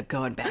what I kept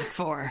going back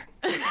for.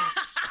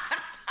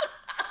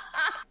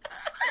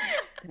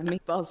 The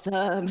meatball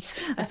subs.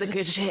 That's the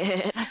good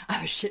shit.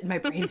 I was shitting my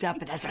brains out,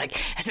 but that's what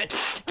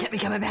kept me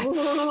coming back.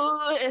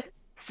 Ooh.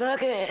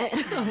 Suck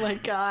it. Oh my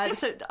God.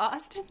 So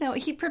Austin, though,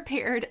 he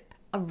prepared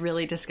a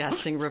really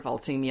disgusting,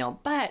 revolting meal,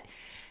 but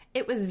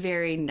it was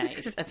very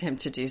nice of him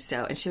to do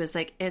so. And she was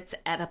like, it's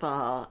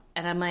edible.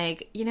 And I'm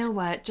like, you know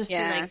what? Just be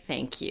like,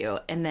 thank you.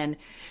 And then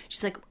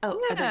she's like, are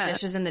there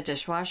dishes in the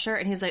dishwasher?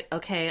 And he's like,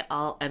 okay,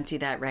 I'll empty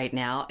that right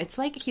now. It's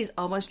like he's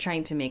almost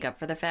trying to make up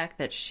for the fact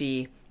that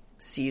she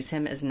sees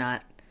him as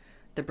not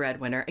the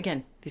breadwinner.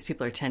 Again, these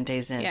people are 10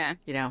 days in,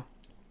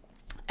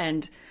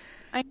 And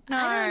I know.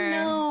 I don't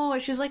know.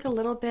 She's like a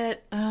little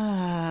bit,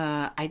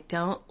 I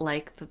don't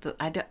like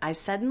I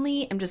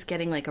suddenly am just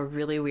getting like a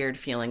really weird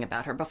feeling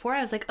about her. Before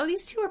I was like, oh,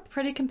 these two are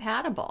pretty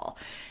compatible.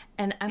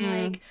 And I'm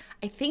like,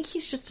 I think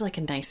he's just like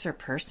a nicer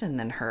person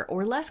than her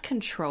or less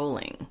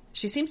controlling.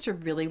 She seems to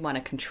really want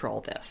to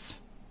control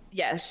this.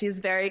 Yes, she's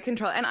very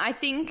controlling. And I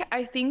think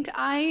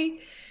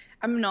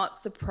I'm not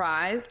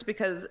surprised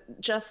because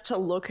just to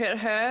look at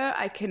her,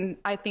 I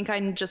think I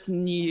just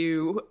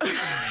knew,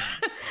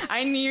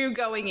 I knew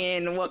going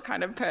in what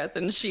kind of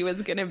person she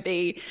was going to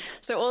be.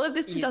 So all of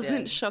this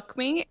doesn't shock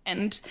me.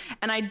 And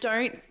I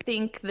don't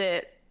think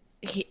that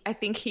I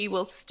think he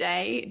will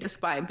stay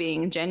despite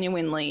being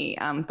genuinely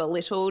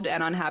belittled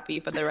and unhappy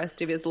for the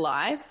rest of his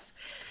life.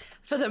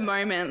 For the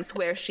moments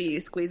where she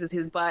squeezes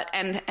his butt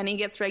and he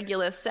gets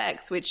regular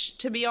sex, which,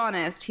 to be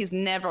honest, he's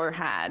never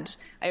had.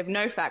 I have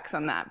no facts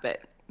on that, but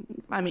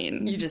I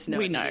mean, you just know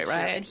we know,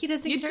 right? And he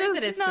doesn't care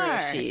that it's through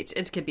a sheet.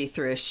 It could be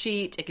through a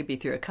sheet. It could be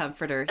through a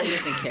comforter. He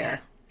doesn't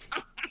care.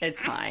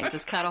 It's fine.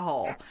 Just cut a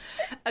hole.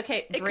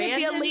 Okay, it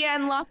Brandon, could be a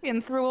Leanne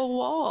Locken through a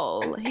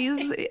wall.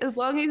 He's as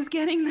long as he's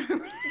getting the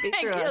through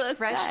regular a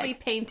freshly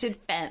sex. painted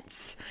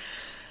fence.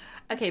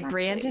 Okay,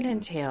 Brandon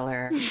and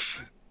Taylor.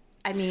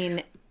 I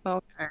mean,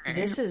 Okay.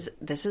 this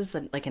is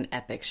like an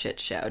epic shit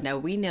show. Now,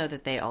 we know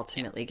that they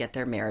ultimately get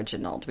their marriage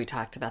annulled. We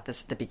talked about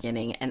this at the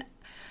beginning, and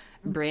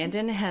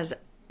Brandon has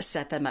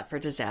set them up for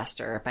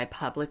disaster by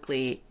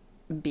publicly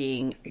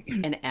being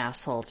an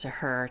asshole to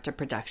her, to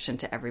production,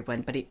 to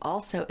everyone, but he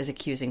also is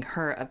accusing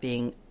her of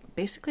being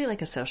basically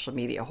like a social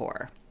media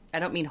whore. I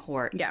don't mean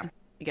whore. Yeah.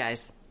 You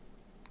guys,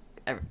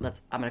 I'm going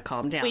to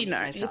calm down We know.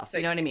 myself.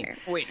 You know what I mean?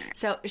 We know.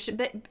 So,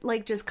 but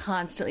like just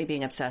constantly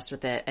being obsessed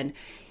with it. And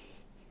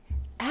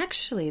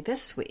actually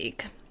this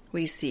week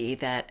we see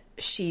that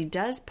she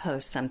does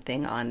post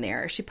something on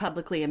there. She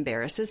publicly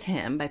embarrasses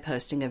him by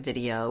posting a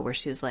video where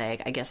she's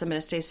like, I guess I'm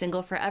going to stay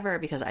single forever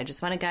because I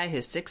just want a guy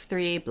who's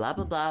 6'3", blah,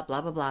 blah, blah,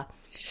 blah, blah, blah.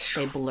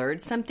 They blurred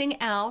something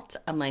out.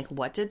 I'm like,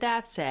 what did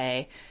that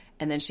say?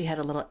 And then she had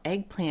a little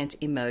eggplant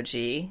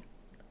emoji.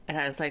 And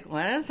I was like,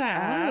 what is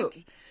that? Oh.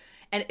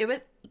 And it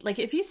was like,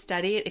 if you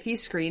study it, if you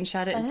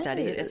screenshot it and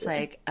study it, it's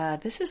like,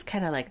 this is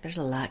kind of like, there's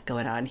a lot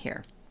going on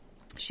here.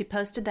 She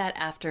posted that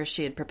after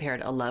she had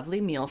prepared a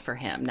lovely meal for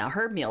him. Now,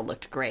 her meal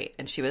looked great,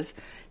 and she was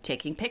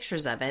taking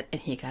pictures of it,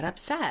 and he got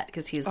upset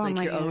because he's like,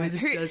 you're always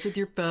obsessed with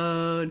your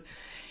phone.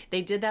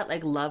 They did that,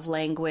 like, love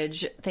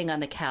language thing on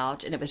the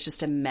couch, and it was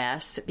just a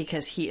mess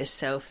because he is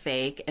so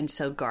fake and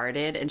so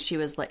guarded, and she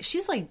was like,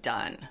 she's, like,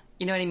 done.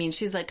 You know what I mean?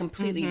 She's, like,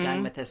 completely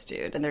done with this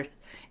dude, and they're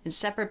in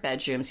separate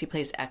bedrooms. He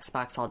plays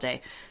Xbox all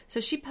day.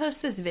 So she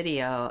posts this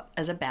video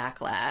as a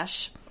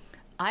backlash.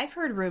 I've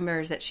heard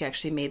rumors that she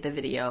actually made the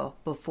video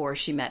before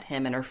she met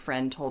him and her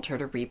friend told her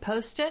to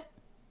repost it.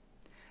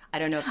 I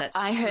don't know if that's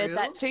true. I heard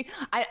that too.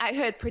 I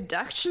heard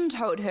production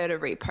told her to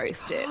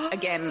repost it.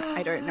 Again,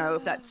 I don't know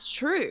if that's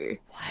true.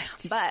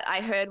 What? But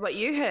I heard what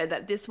you heard,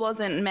 that this was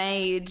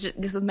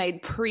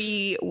made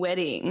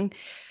pre-wedding.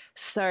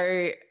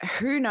 So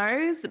who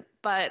knows?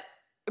 But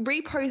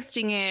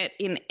reposting it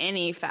in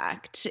any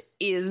fact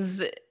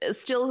is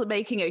still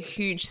making a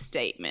huge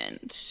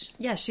statement.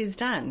 Yeah, she's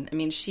done. I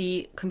mean,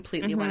 she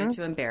completely wanted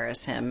to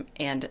embarrass him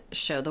and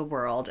show the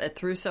world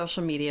through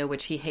social media,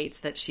 which he hates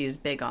that she's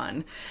big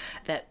on,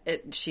 that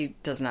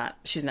she's not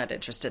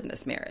interested in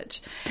this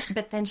marriage.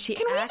 But then she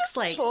acts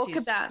like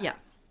she's... Yeah.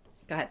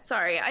 Go ahead.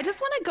 Sorry, I just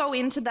want to go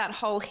into that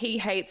whole he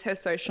hates her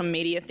social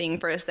media thing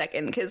for a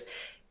second, because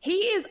he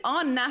is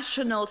on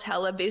national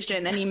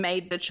television and he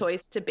made the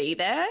choice to be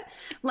there.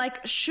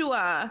 Like,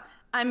 sure,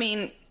 I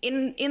mean,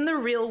 in the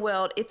real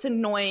world, it's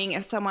annoying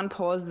if someone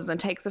pauses and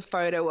takes a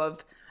photo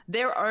of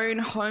their own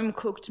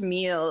home-cooked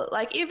meal.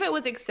 Like, if it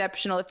was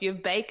exceptional, if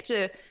you've baked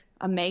a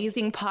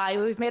amazing pie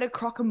or you've made a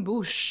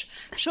croquembouche,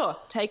 sure,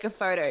 take a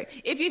photo.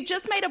 If you've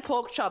just made a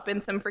pork chop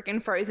and some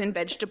freaking frozen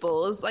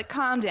vegetables, like,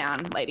 calm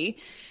down, lady.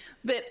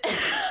 But...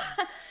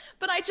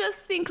 But I just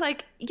think,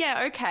 like,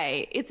 yeah,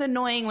 okay, it's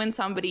annoying when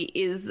somebody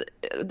is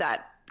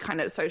that kind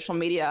of social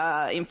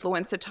media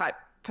influencer type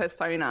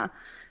persona,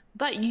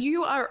 but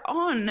you are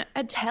on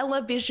a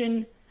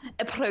television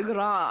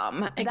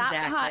program. Exactly.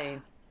 That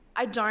part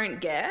I don't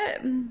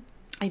get.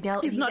 I know.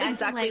 He's not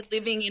exactly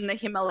living in the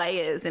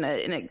Himalayas in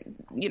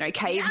a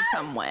cave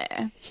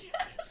somewhere.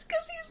 Yes,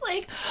 because he's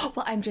like,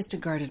 well, I'm just a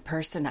guarded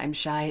person. I'm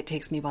shy. It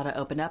takes me a while to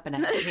open up, and I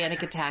have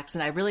panic attacks,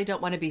 and I really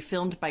don't want to be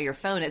filmed by your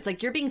phone. It's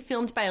like you're being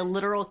filmed by a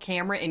literal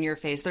camera in your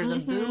face. There's a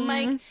boom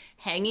mic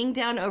hanging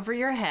down over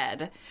your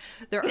head.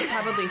 There are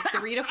probably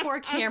 3 to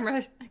 4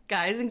 camera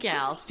guys and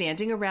gals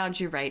standing around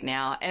you right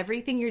now.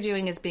 Everything you're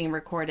doing is being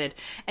recorded,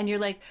 and you're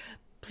like,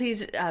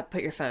 please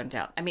put your phone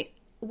down. I mean,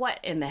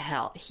 what in the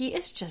hell? He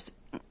is just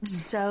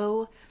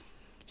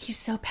he's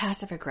so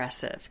passive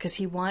aggressive because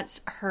he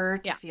wants her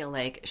to feel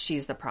like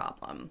she's the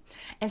problem.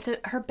 And so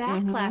her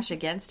backlash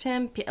against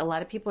him, a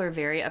lot of people are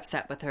very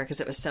upset with her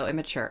because it was so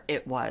immature.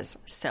 It was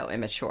so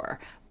immature.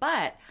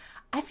 But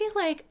I feel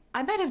like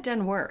I might have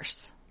done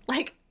worse.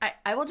 Like,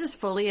 I will just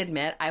fully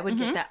admit I would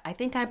get that. I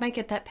think I might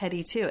get that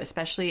petty too,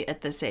 especially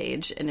at this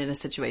age and in a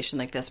situation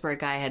like this where a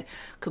guy had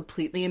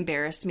completely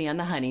embarrassed me on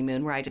the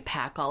honeymoon, where I had to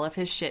pack all of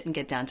his shit and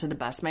get down to the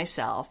bus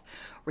myself,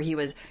 where he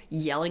was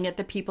yelling at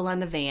the people on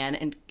the van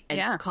and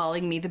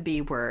calling me the B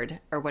word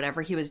or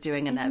whatever he was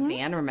doing in that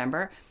van,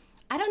 remember?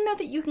 I don't know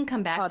that you can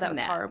come back from that. Oh, that was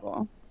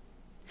horrible.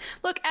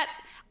 Look,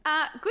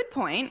 good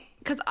point,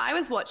 because I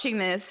was watching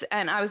this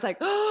and I was like,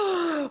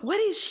 oh, what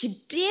is she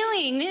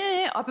doing?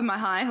 Up in my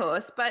high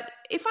horse. But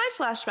if I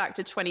flash back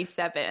to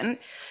 27,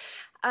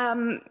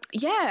 when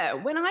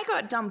I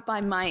got dumped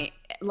by my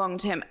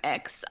long-term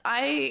ex,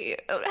 I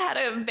had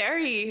a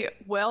very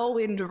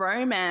whirlwind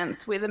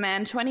romance with a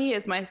man 20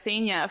 years my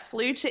senior,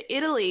 flew to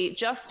Italy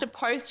just to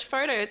post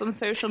photos on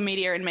social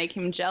media and make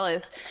him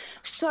jealous.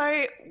 So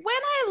when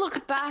I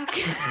look back...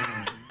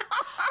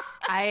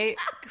 I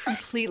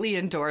completely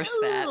endorse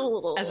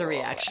that as a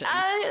reaction.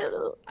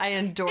 I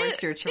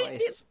endorse your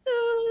choice.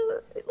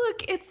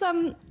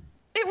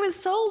 It was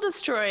soul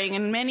destroying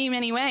in many,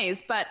 many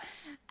ways, but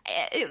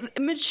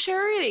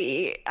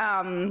maturity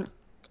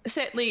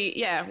certainly,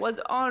 yeah, was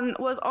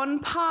on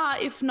par,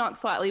 if not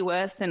slightly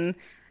worse than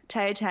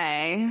Tay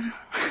Tay.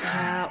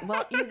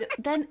 Well,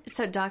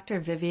 so Dr.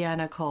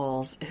 Viviana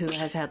Coles, who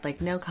has had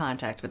like no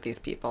contact with these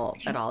people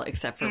at all,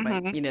 except for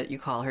when, you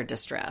call her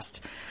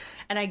distressed.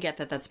 And I get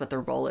that that's what the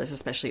role is,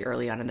 especially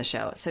early on in the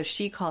show. So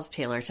she calls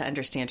Taylor to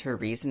understand her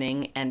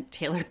reasoning, and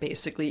Taylor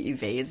basically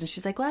evades. And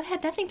she's like, well, it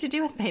had nothing to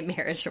do with my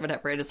marriage or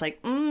whatever. And it's like,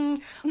 why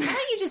don't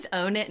you just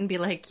own it and be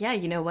like, yeah,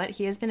 you know what?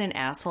 He has been an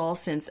asshole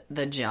since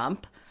the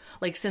jump,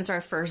 like since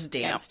our first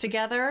dance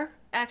together,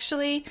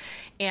 actually.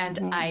 And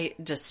I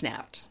just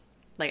snapped.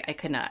 Like, I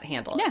could not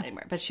handle it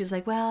anymore. But she's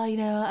like, well, I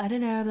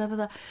don't know, blah, blah,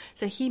 blah.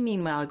 So he,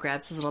 meanwhile,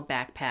 grabs his little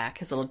backpack,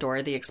 his little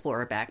Dora the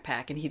Explorer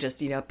backpack, and he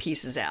just,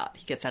 pieces out.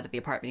 He gets out of the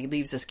apartment. He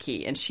leaves his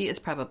key. And she is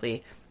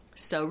probably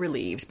so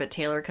relieved. But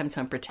Taylor comes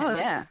home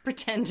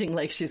pretending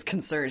like she's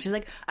concerned. She's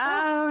like,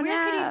 where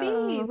could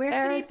he be?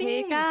 Where could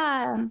he be?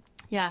 Gone?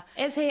 Yeah.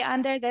 Is he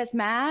under this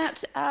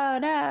mat? Oh,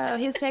 no.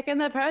 He's taking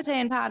the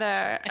protein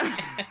powder.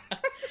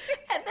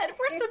 And then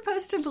we're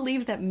supposed to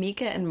believe that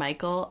Mika and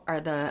Michael are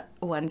the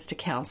ones to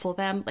counsel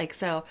them. Like,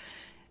 so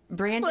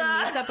Brandon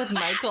meets up with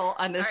Michael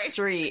on the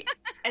street.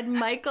 And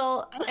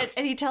Michael,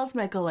 and he tells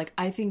Michael, like,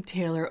 I think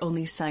Taylor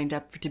only signed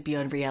up to be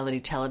on reality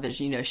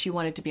television. She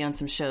wanted to be on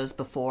some shows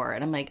before.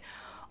 And I'm like,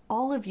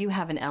 all of you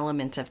have an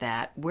element of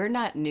that. We're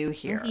not new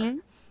here.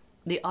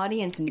 The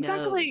audience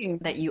knows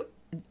that you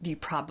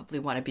probably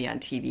want to be on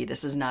TV.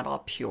 This is not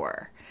all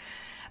pure.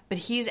 But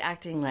he's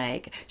acting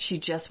like she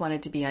just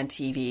wanted to be on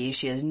TV.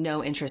 She has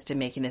no interest in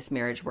making this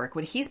marriage work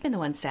when he's been the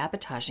one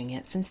sabotaging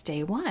it since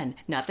day one.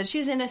 Not that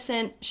she's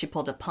innocent. She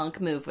pulled a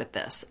punk move with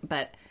this.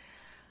 But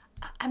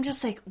I'm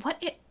just like,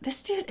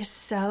 this dude is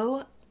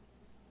so...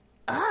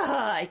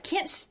 I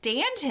can't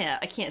stand him.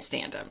 I can't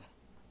stand him.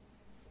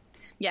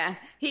 Yeah,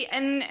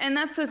 and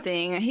that's the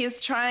thing.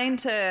 He's trying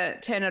to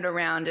turn it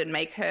around and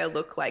make her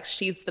look like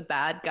she's the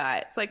bad guy.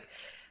 It's like...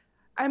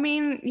 I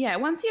mean, yeah,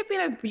 once you've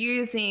been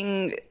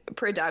abusing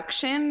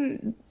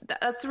production,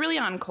 that's really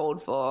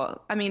uncalled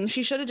for. I mean,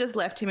 she should have just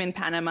left him in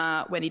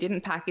Panama when he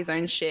didn't pack his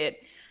own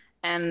shit,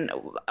 and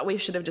we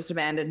should have just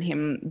abandoned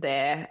him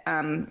there.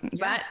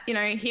 But,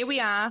 here we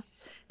are.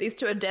 These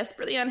two are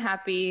desperately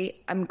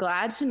unhappy. I'm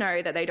glad to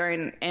know that they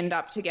don't end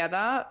up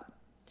together.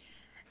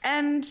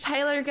 And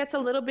Taylor gets a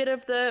little bit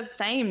of the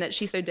fame that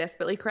she so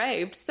desperately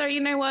craved. So, you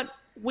know what?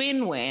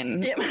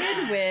 Win-win. Yeah,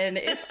 win-win.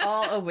 It's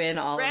all a win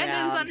all around.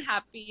 Brandon's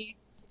unhappy.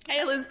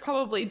 Taylor's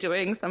probably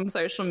doing some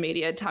social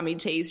media tummy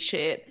tease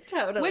shit.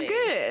 Totally. We're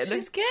good.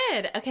 She's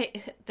good.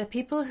 Okay, the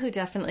people who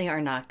definitely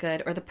are not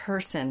good, or the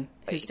person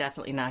who's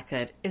definitely not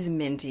good, is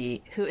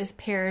Mindy, who is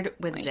paired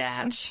with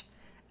Zach.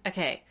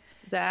 Okay.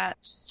 Zach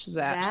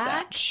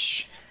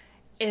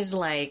is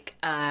like,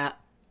 I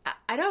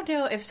don't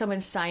know if someone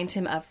signed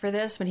him up for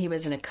this when he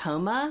was in a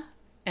coma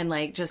and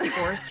like just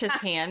forced his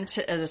hand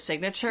as a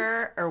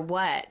signature or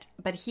what,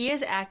 but he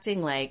is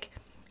acting like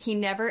he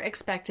never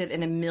expected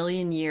in a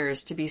million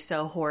years to be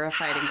so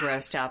horrified and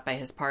grossed out by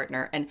his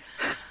partner. And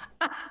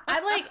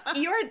I'm like,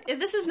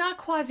 this is not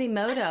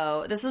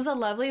Quasimodo. This is a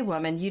lovely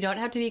woman. You don't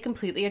have to be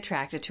completely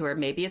attracted to her.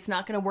 Maybe it's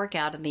not going to work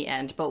out in the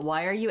end, but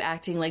why are you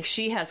acting like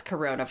she has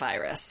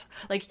coronavirus?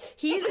 Like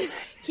he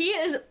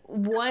is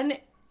one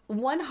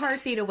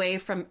heartbeat away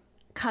from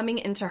coming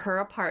into her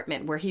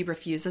apartment where he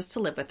refuses to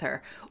live with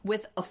her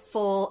with a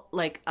full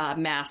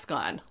mask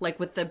on,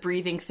 like with the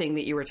breathing thing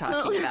that you were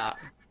talking about.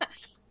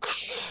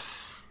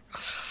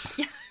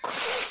 Yeah.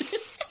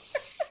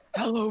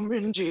 Hello,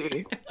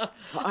 Mindy.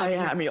 I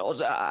am your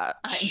dad.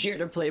 I'm here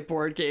to play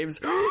board games.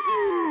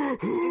 Oh,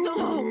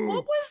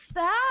 what was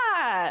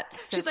that?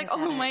 So she's like,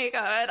 oh my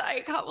God, I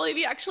can't believe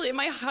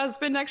my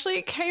husband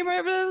actually came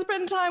over to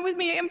spend time with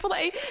me and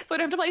play, so I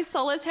don't have to play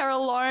solitaire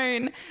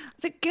alone.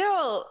 It's like,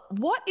 girl,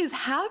 what is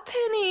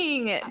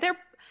happening? Have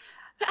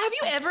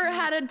you ever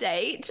had a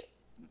date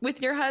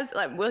with your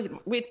husband,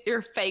 with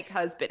your fake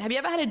husband? Have you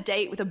ever had a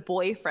date with a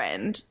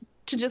boyfriend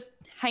to just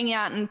hang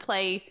out and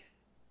play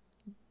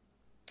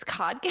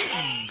card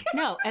games?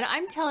 No, and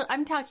I'm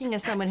talking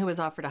as someone who was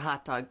offered a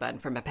hot dog bun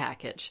from a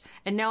package,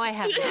 and no, I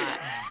have not.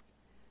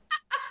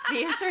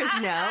 The answer is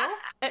no.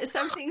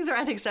 Some things are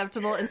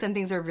unacceptable, and some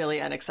things are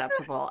really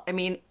unacceptable. I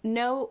mean,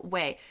 no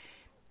way.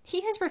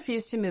 He has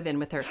refused to move in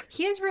with her.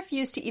 He has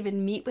refused to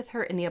even meet with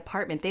her in the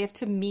apartment. They have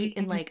to meet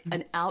in like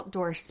an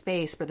outdoor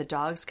space where the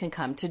dogs can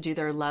come to do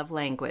their love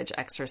language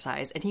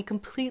exercise. And he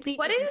completely...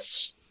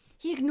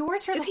 He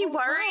ignores her the whole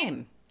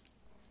time.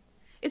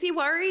 Is he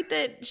worried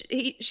that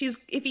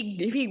if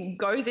he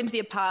goes into the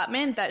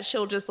apartment that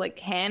she'll just like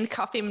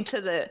handcuff him to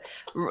the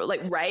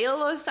rail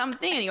or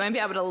something and he won't be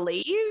able to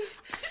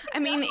leave? I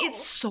mean,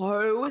 it's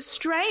so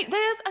strange.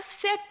 There's a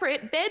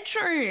separate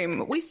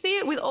bedroom. We see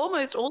it with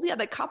almost all the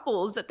other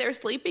couples that they're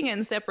sleeping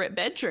in separate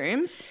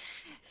bedrooms.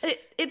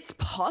 It's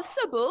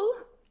possible.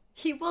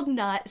 He will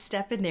not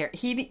step in there.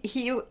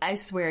 I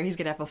swear he's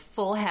going to have a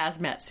full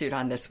hazmat suit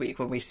on this week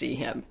when we see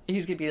him.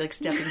 He's going to be like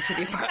stepping to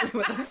the apartment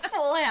with a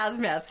full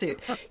hazmat suit.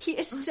 He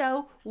is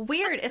so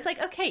weird. It's like,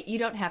 okay, you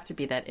don't have to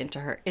be that into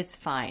her. It's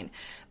fine.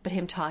 But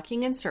him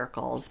talking in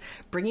circles,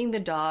 bringing the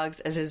dogs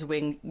as his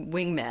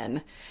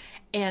wingmen,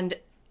 and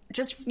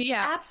just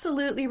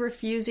absolutely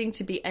refusing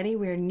to be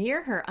anywhere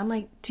near her. I'm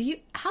like,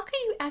 how can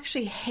you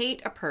actually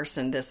hate a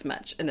person this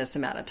much in this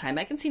amount of time?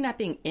 I can see not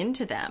being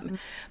into them,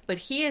 but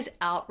he is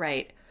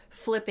outright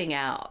flipping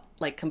out,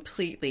 like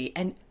completely.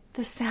 And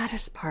the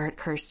saddest part,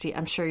 Kirsty,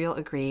 I'm sure you'll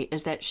agree,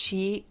 is that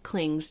she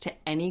clings to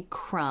any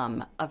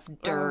crumb of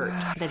dirt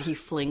that he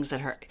flings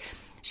at her.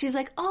 She's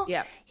like,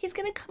 he's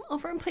going to come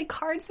over and play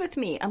cards with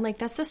me. I'm like,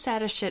 that's the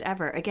saddest shit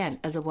ever. Again,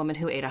 as a woman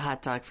who ate a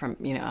hot dog from,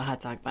 a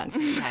hot dog bun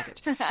from the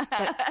package.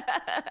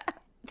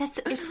 But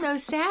it's so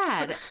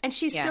sad. And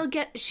she still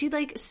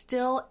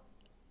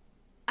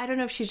I don't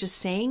know if she's just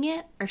saying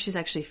it or if she's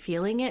actually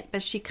feeling it,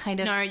 but she kind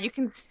of... No, you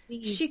can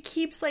see. She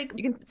keeps like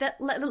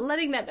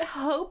letting that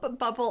hope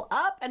bubble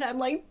up. And I'm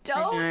like,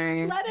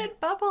 don't let it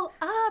bubble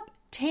up.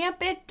 Tamp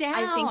it down.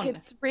 I think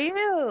it's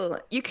real.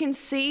 You can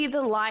see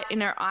the light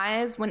in her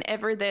eyes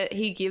whenever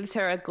he gives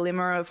her a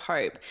glimmer of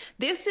hope.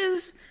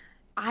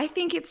 I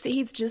think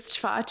he's just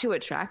far too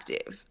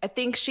attractive. I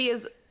think she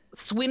is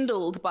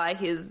swindled by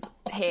his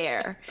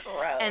hair.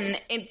 Gross. And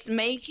it's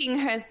making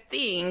her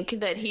think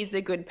that he's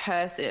a good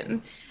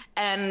person.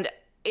 And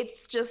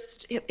it's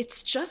just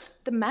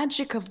the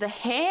magic of the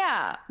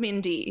hair,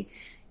 Mindy.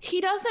 He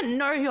doesn't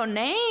know your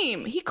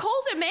name. He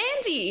calls her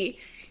Mandy.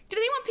 Did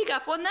anyone pick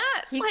up on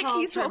that?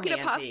 He's talking to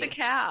Pastor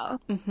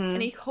Cal,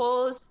 and he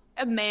calls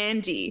her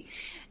Mandy.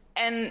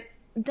 And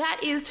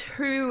that is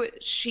who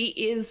she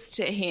is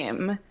to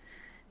him.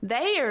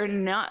 They are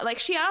not... Like,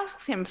 she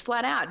asks him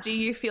flat out, do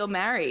you feel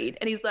married?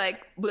 And he's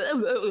like, blah,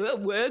 blah, blah,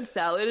 word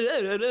salad.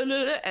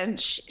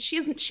 And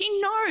she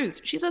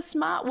knows. She's a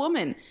smart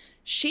woman.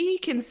 She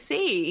can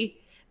see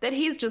that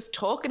he's just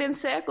talking in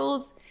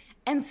circles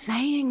and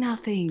saying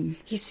nothing.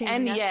 He's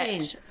saying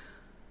nothing. Yet,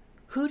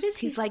 who does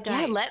he say? He's like,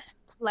 yeah,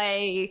 let's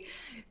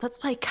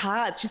play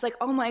cards. She's like,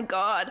 oh my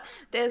God,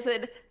 there's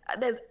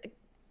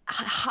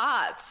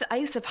hearts,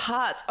 ace of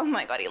hearts. Oh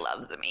my God, he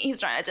loves me.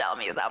 He's trying to tell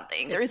me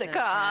something. There is a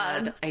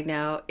card. I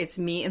know. It's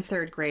me in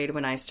third grade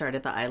when I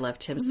started the I Love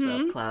Tim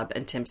Swope Club,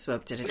 and Tim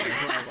Swope didn't know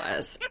who I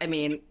was. I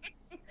mean,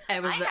 I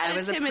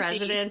was a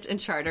president and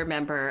charter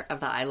member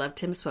of the I Love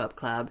Tim Swope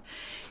Club,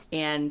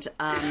 and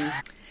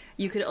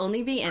you could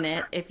only be in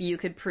it if you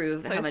could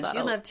prove how much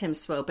you loved Tim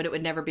Swope, but it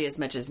would never be as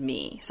much as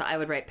me. So I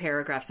would write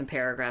paragraphs and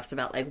paragraphs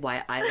about like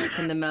why I loved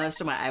him the most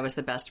and why I was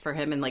the best for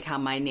him, and like how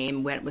my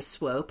name went with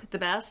Swope the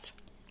best.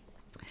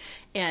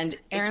 And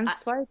Aaron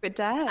Swope,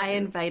 Dad. I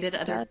invited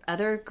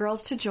other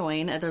girls to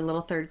join, other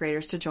little third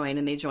graders to join,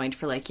 and they joined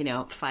for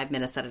 5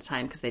 minutes at a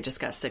time because they just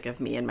got sick of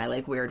me and my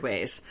like weird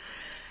ways.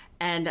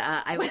 And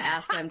I would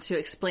ask them to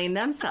explain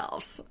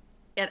themselves.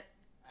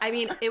 I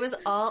mean, it was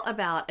all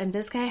about, and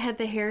this guy had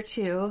the hair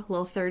too.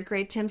 Little third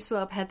grade Tim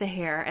Swope had the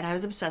hair, and I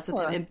was obsessed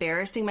with him,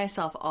 embarrassing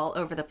myself all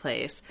over the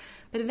place.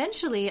 But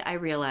eventually I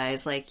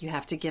realized, you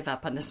have to give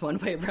up on this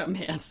one-way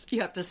romance.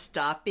 You have to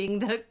stop being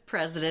the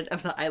president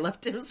of the I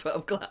Love Tim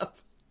Swope Club.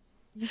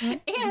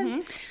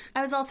 And I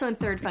was also in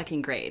third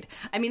fucking grade.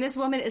 I mean, this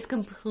woman is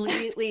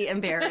completely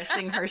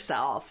embarrassing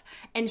herself,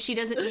 and she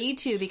doesn't need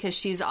to because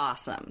she's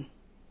awesome.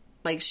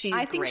 She's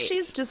great. I think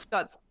she's just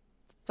got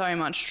so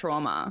much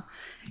trauma,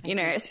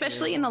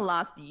 especially in the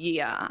last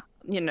year.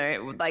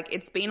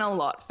 It's been a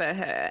lot for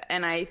her,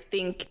 and I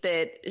think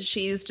that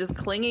she's just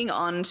clinging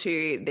on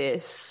to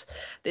this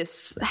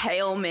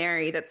Hail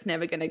Mary that's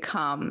never going to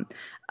come,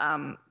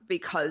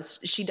 because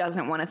she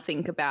doesn't want to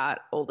think about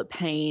all the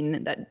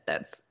pain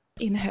that's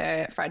in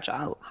her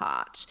fragile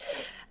heart,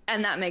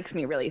 and that makes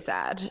me really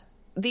sad.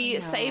 The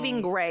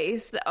saving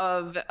grace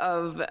of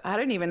I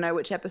don't even know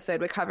which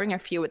episode, we're covering a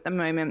few at the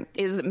moment,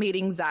 is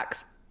meeting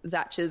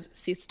Zatch's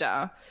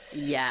sister.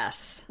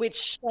 Yes.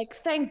 Which,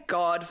 thank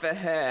God for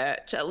her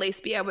to at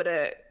least be able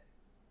to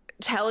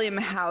tell him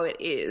how it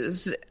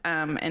is,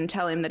 and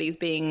tell him that he's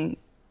being,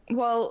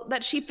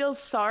 that she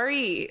feels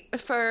sorry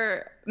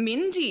for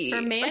Mindy.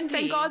 For Mandy.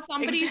 Thank God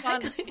somebody's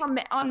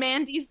on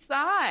Mandy's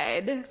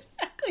side.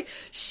 Exactly.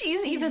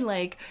 She's even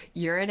like,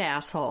 you're an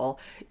asshole.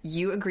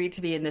 You agreed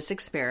to be in this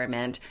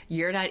experiment.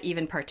 You're not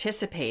even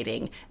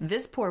participating.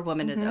 This poor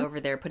woman is over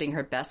there putting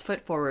her best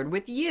foot forward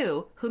with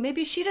you, who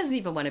maybe she doesn't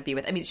even want to be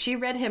with. I mean, she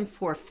read him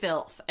for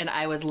filth, and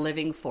I was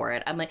living for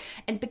it. I'm like,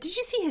 but did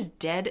you see his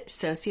dead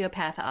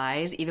sociopath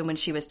eyes, even when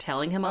she was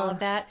telling him all of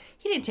that?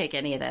 He didn't take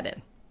any of that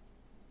in.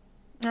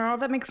 Oh,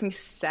 that makes me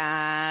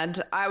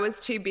sad. I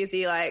was too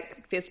busy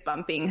fist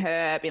bumping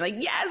her, being like,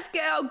 yes,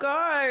 girl,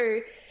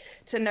 go,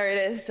 to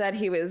notice that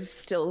he was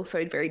still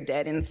so very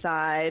dead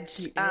inside.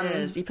 He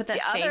is. You put that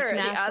face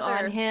mask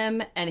on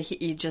him, and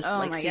you just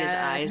see his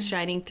eyes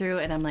shining through,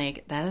 and I'm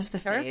like, that is the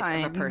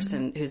terrifying face of a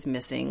person who's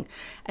missing.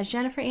 As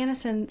Jennifer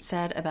Aniston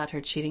said about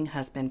her cheating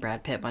husband,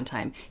 Brad Pitt, one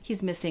time,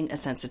 he's missing a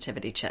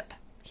sensitivity chip.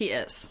 He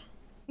is.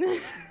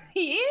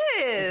 He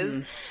is.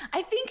 Mm-hmm.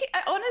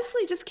 I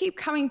honestly just keep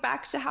coming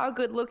back to how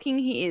good looking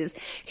he is.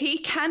 He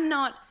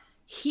cannot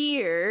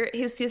hear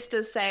his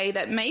sister say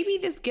that maybe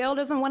this girl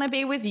doesn't want to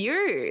be with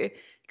you.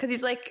 Because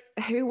he's like,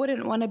 who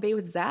wouldn't want to be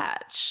with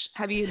Zach?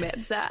 Have you met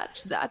Zach?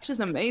 Zach is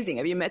amazing.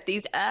 Have you met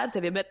these abs?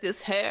 Have you met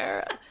this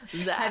hair?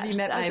 Zach, have you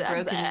met my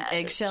broken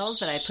eggshells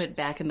that I put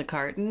back in the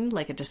carton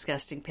like a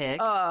disgusting pig?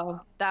 Oh,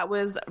 that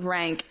was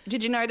rank.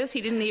 Did you notice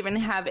he didn't even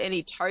have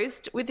any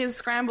toast with his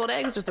scrambled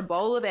eggs? Just a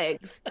bowl of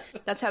eggs.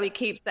 That's how he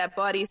keeps that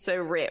body so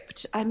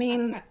ripped. I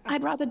mean,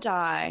 I'd rather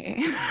die.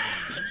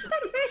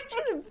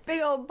 Just a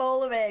big old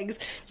bowl of eggs.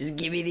 Just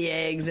give me the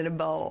eggs in a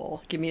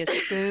bowl. Give me a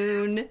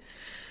spoon.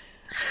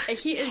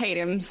 He is hate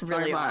him so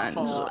really much.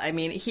 Awful. I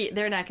mean,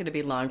 they're not going to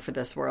be long for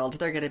this world.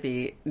 They're going to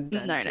be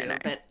done too. No.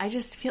 But I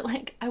just feel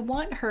like I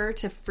want her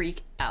to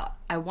freak out.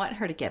 I want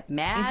her to get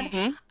mad.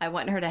 Mm-hmm. I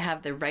want her to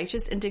have the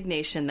righteous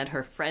indignation that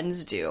her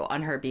friends do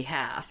on her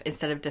behalf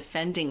instead of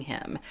defending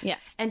him. Yes.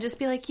 And just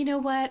be like, you know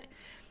what?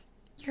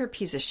 You're a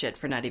piece of shit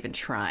for not even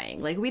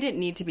trying. Like, we didn't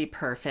need to be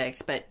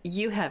perfect, but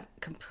you have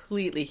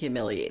completely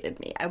humiliated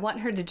me. I want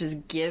her to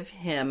just give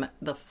him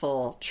the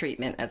full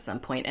treatment at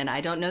some point, and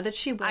I don't know that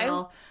she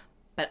will.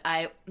 But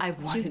I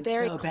want She's it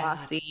very so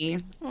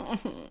classy.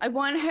 I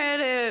want her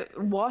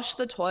to wash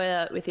the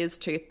toilet with his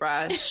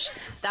toothbrush.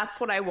 That's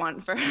what I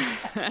want for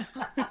her.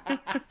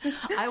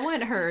 I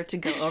want her to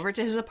go over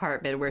to his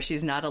apartment where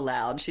she's not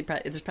allowed.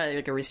 There's probably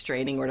like a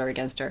restraining order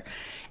against her.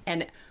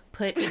 And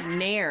put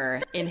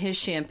Nair in his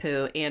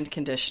shampoo and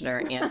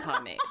conditioner and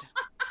pomade.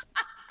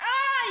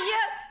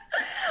 Yes.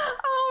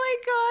 Oh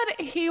my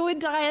God, he would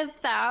die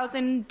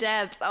 1,000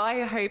 deaths. Oh,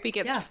 I hope he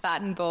gets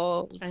fat and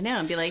bald. I know,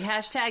 and be like,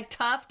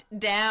 #tuft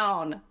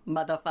down,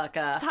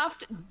 motherfucker.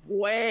 Tuft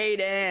way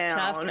down.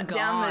 Tuft gone.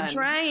 Down the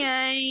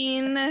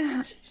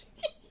drain.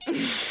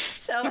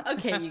 So,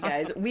 okay, you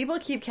guys, we will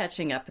keep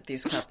catching up with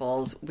these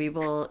couples. We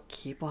will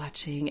keep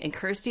watching. And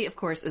Kirsty, of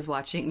course, is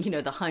watching,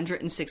 the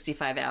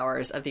 165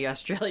 hours of the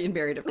Australian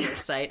Married at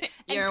First Sight.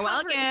 You're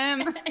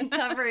welcome. And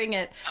covering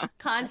it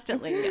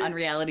constantly on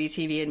Reality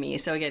TV and Me.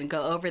 So, again, go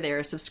over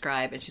there,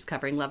 subscribe, and she's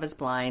covering Love is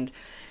Blind.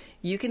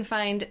 You can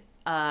find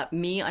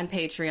me on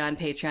Patreon,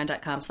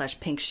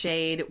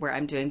 patreon.com/pinkshade, where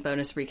I'm doing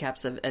bonus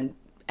recaps of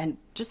and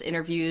just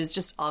interviews,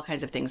 just all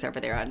kinds of things over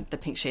there on the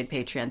Pink Shade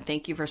Patreon.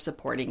 Thank you for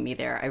supporting me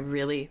there. I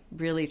really,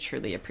 really,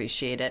 truly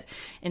appreciate it.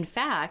 In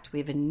fact, we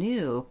have a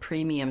new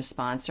premium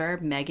sponsor,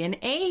 Megan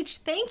H.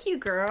 Thank you,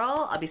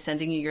 girl. I'll be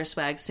sending you your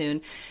swag soon.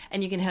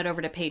 And you can head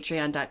over to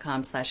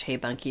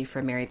patreon.com/HeyBunky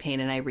for Mary Payne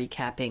and I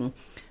recapping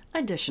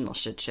additional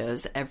shit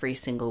shows every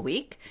single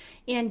week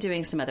and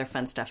doing some other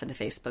fun stuff in the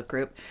Facebook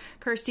group.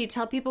 Kirsty,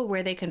 tell people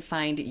where they can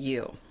find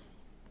you.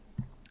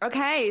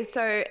 Okay,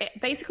 so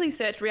basically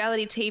search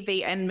Reality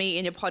TV and Me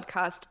in your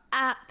podcast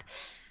app.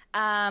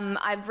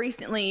 I've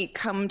recently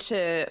come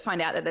to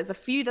find out that there's a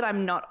few that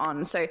I'm not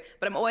on.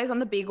 But I'm always on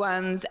the big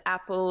ones,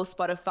 Apple,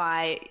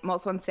 Spotify. I'm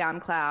also on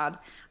SoundCloud.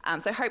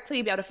 So hopefully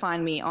you'll be able to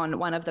find me on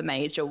one of the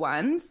major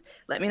ones.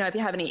 Let me know if you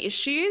have any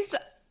issues.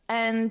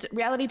 And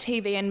Reality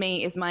TV and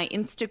Me is my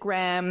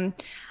Instagram.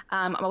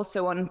 I'm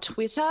also on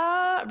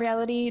Twitter.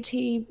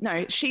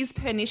 She's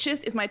Pernicious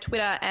is my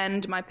Twitter,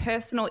 and my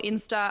personal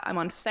Insta. I'm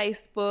on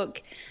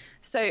Facebook.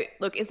 So,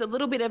 look, it's a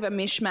little bit of a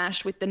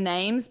mishmash with the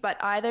names, but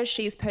either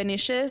She's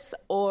Pernicious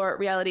or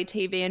Reality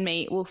TV and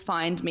Me will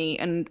find me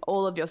in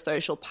all of your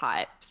social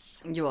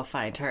pipes. You will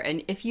find her.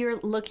 And if you're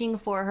looking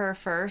for her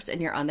first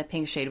and you're on the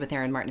Pink Shade with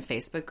Aaron Martin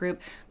Facebook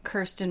group,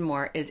 Kirsten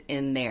Moore is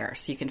in there,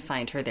 so you can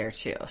find her there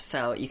too.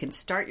 So you can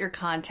start your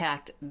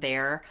contact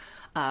there.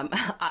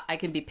 I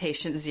can be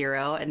patient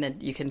zero, and then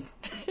you can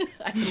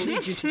I can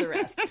lead you to the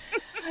rest.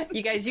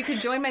 You guys, you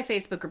can join my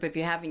Facebook group if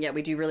you haven't yet.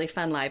 We do really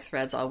fun live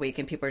threads all week,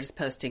 and people are just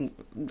posting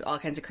all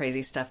kinds of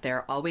crazy stuff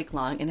there all week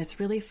long. And it's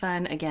really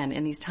fun, again,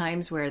 in these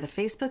times where the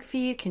Facebook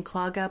feed can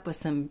clog up with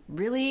some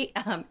really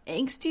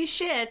angsty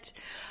shit.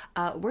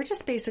 We're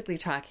just basically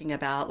talking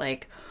about,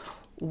 like,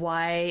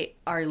 why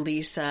are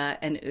Lisa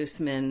and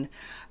Usman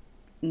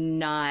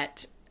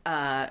not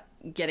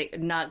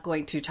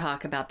going to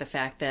talk about the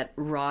fact that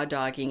raw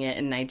dogging it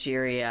in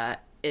Nigeria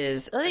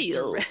is a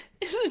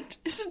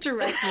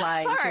direct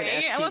line to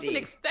an STD. I wasn't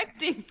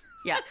expecting.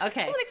 Yeah,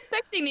 okay. I wasn't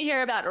expecting to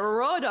hear about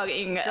raw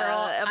dogging. Girl,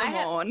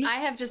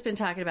 I have just been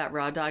talking about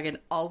raw dogging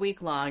all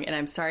week long, and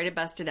I'm sorry to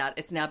bust it out.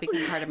 It's now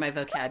become part of my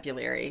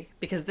vocabulary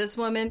because this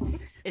woman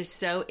is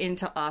so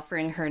into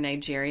offering her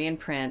Nigerian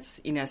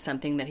prince,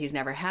 something that he's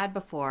never had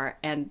before,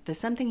 and the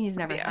something he's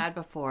never had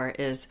before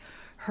is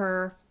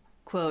her,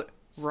 quote,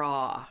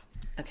 raw.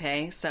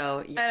 Okay,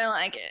 so I don't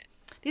like it.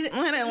 I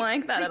don't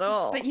like that at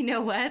all. But you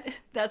know what?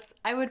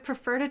 I would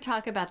prefer to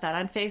talk about that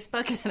on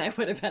Facebook than I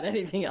would about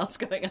anything else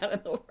going on in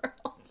the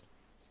world.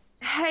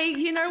 Hey,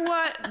 you know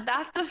what?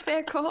 That's a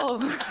fair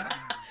call.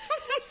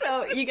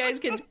 So you guys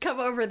can come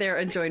over there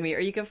and join me, or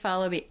you can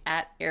follow me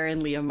at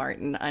Erin Leah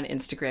Martin on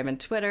Instagram and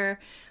Twitter.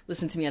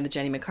 Listen to me on the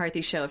Jenny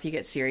McCarthy Show. If you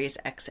get Sirius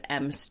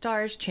XM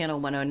Stars, Channel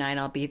 109,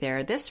 I'll be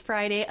there this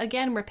Friday.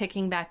 Again, we're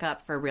picking back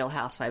up for Real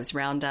Housewives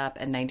Roundup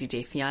and 90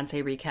 Day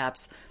Fiancé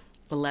recaps.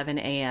 11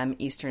 a.m.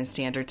 Eastern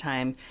Standard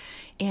Time.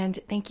 And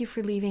thank you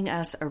for leaving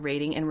us a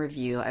rating and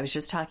review. I was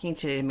just talking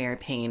to Mary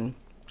Payne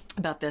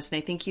about this, and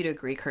I think you'd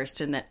agree,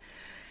 Kirsten, that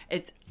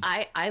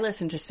I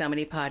listen to so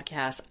many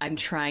podcasts. I'm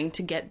trying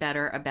to get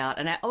better about,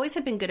 and I always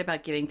have been good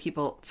about giving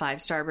people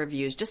 5-star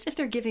reviews, just if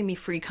they're giving me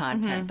free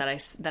content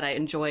that I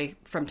enjoy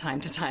from time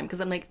to time. Because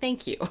I'm like,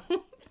 thank you.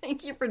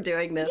 Thank you for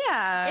doing this.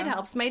 Yeah. It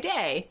helps my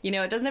day. You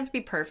know, it doesn't have to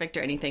be perfect or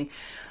anything,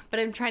 but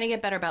I'm trying to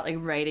get better about like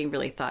writing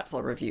really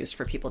thoughtful reviews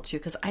for people too.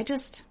 Because I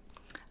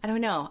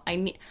don't know.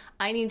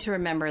 I need to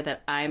remember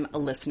that I'm a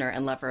listener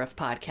and lover of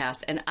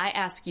podcasts, and I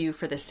ask you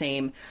for the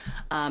same,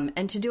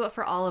 and to do it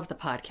for all of the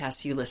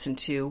podcasts you listen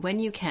to when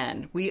you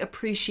can. We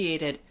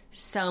appreciate it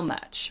so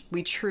much.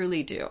 We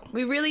truly do.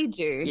 We really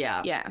do.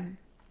 Yeah. Yeah.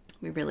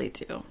 We really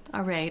do.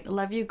 All right.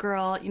 Love you,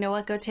 girl. You know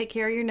what? Go take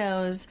care of your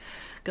nose.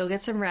 Go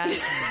get some rest.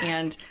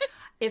 And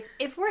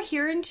if we're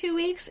here in 2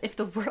 weeks, if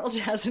the world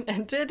hasn't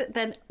ended,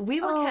 then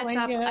we will catch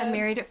up on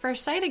Married at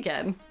First Sight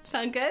again.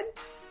 Sound good?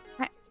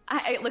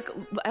 Look,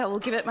 I will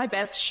give it my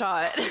best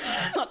shot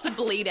not to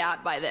bleed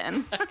out by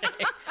then.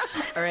 Okay.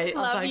 All right.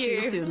 I'll talk to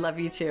you soon. Love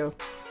you too.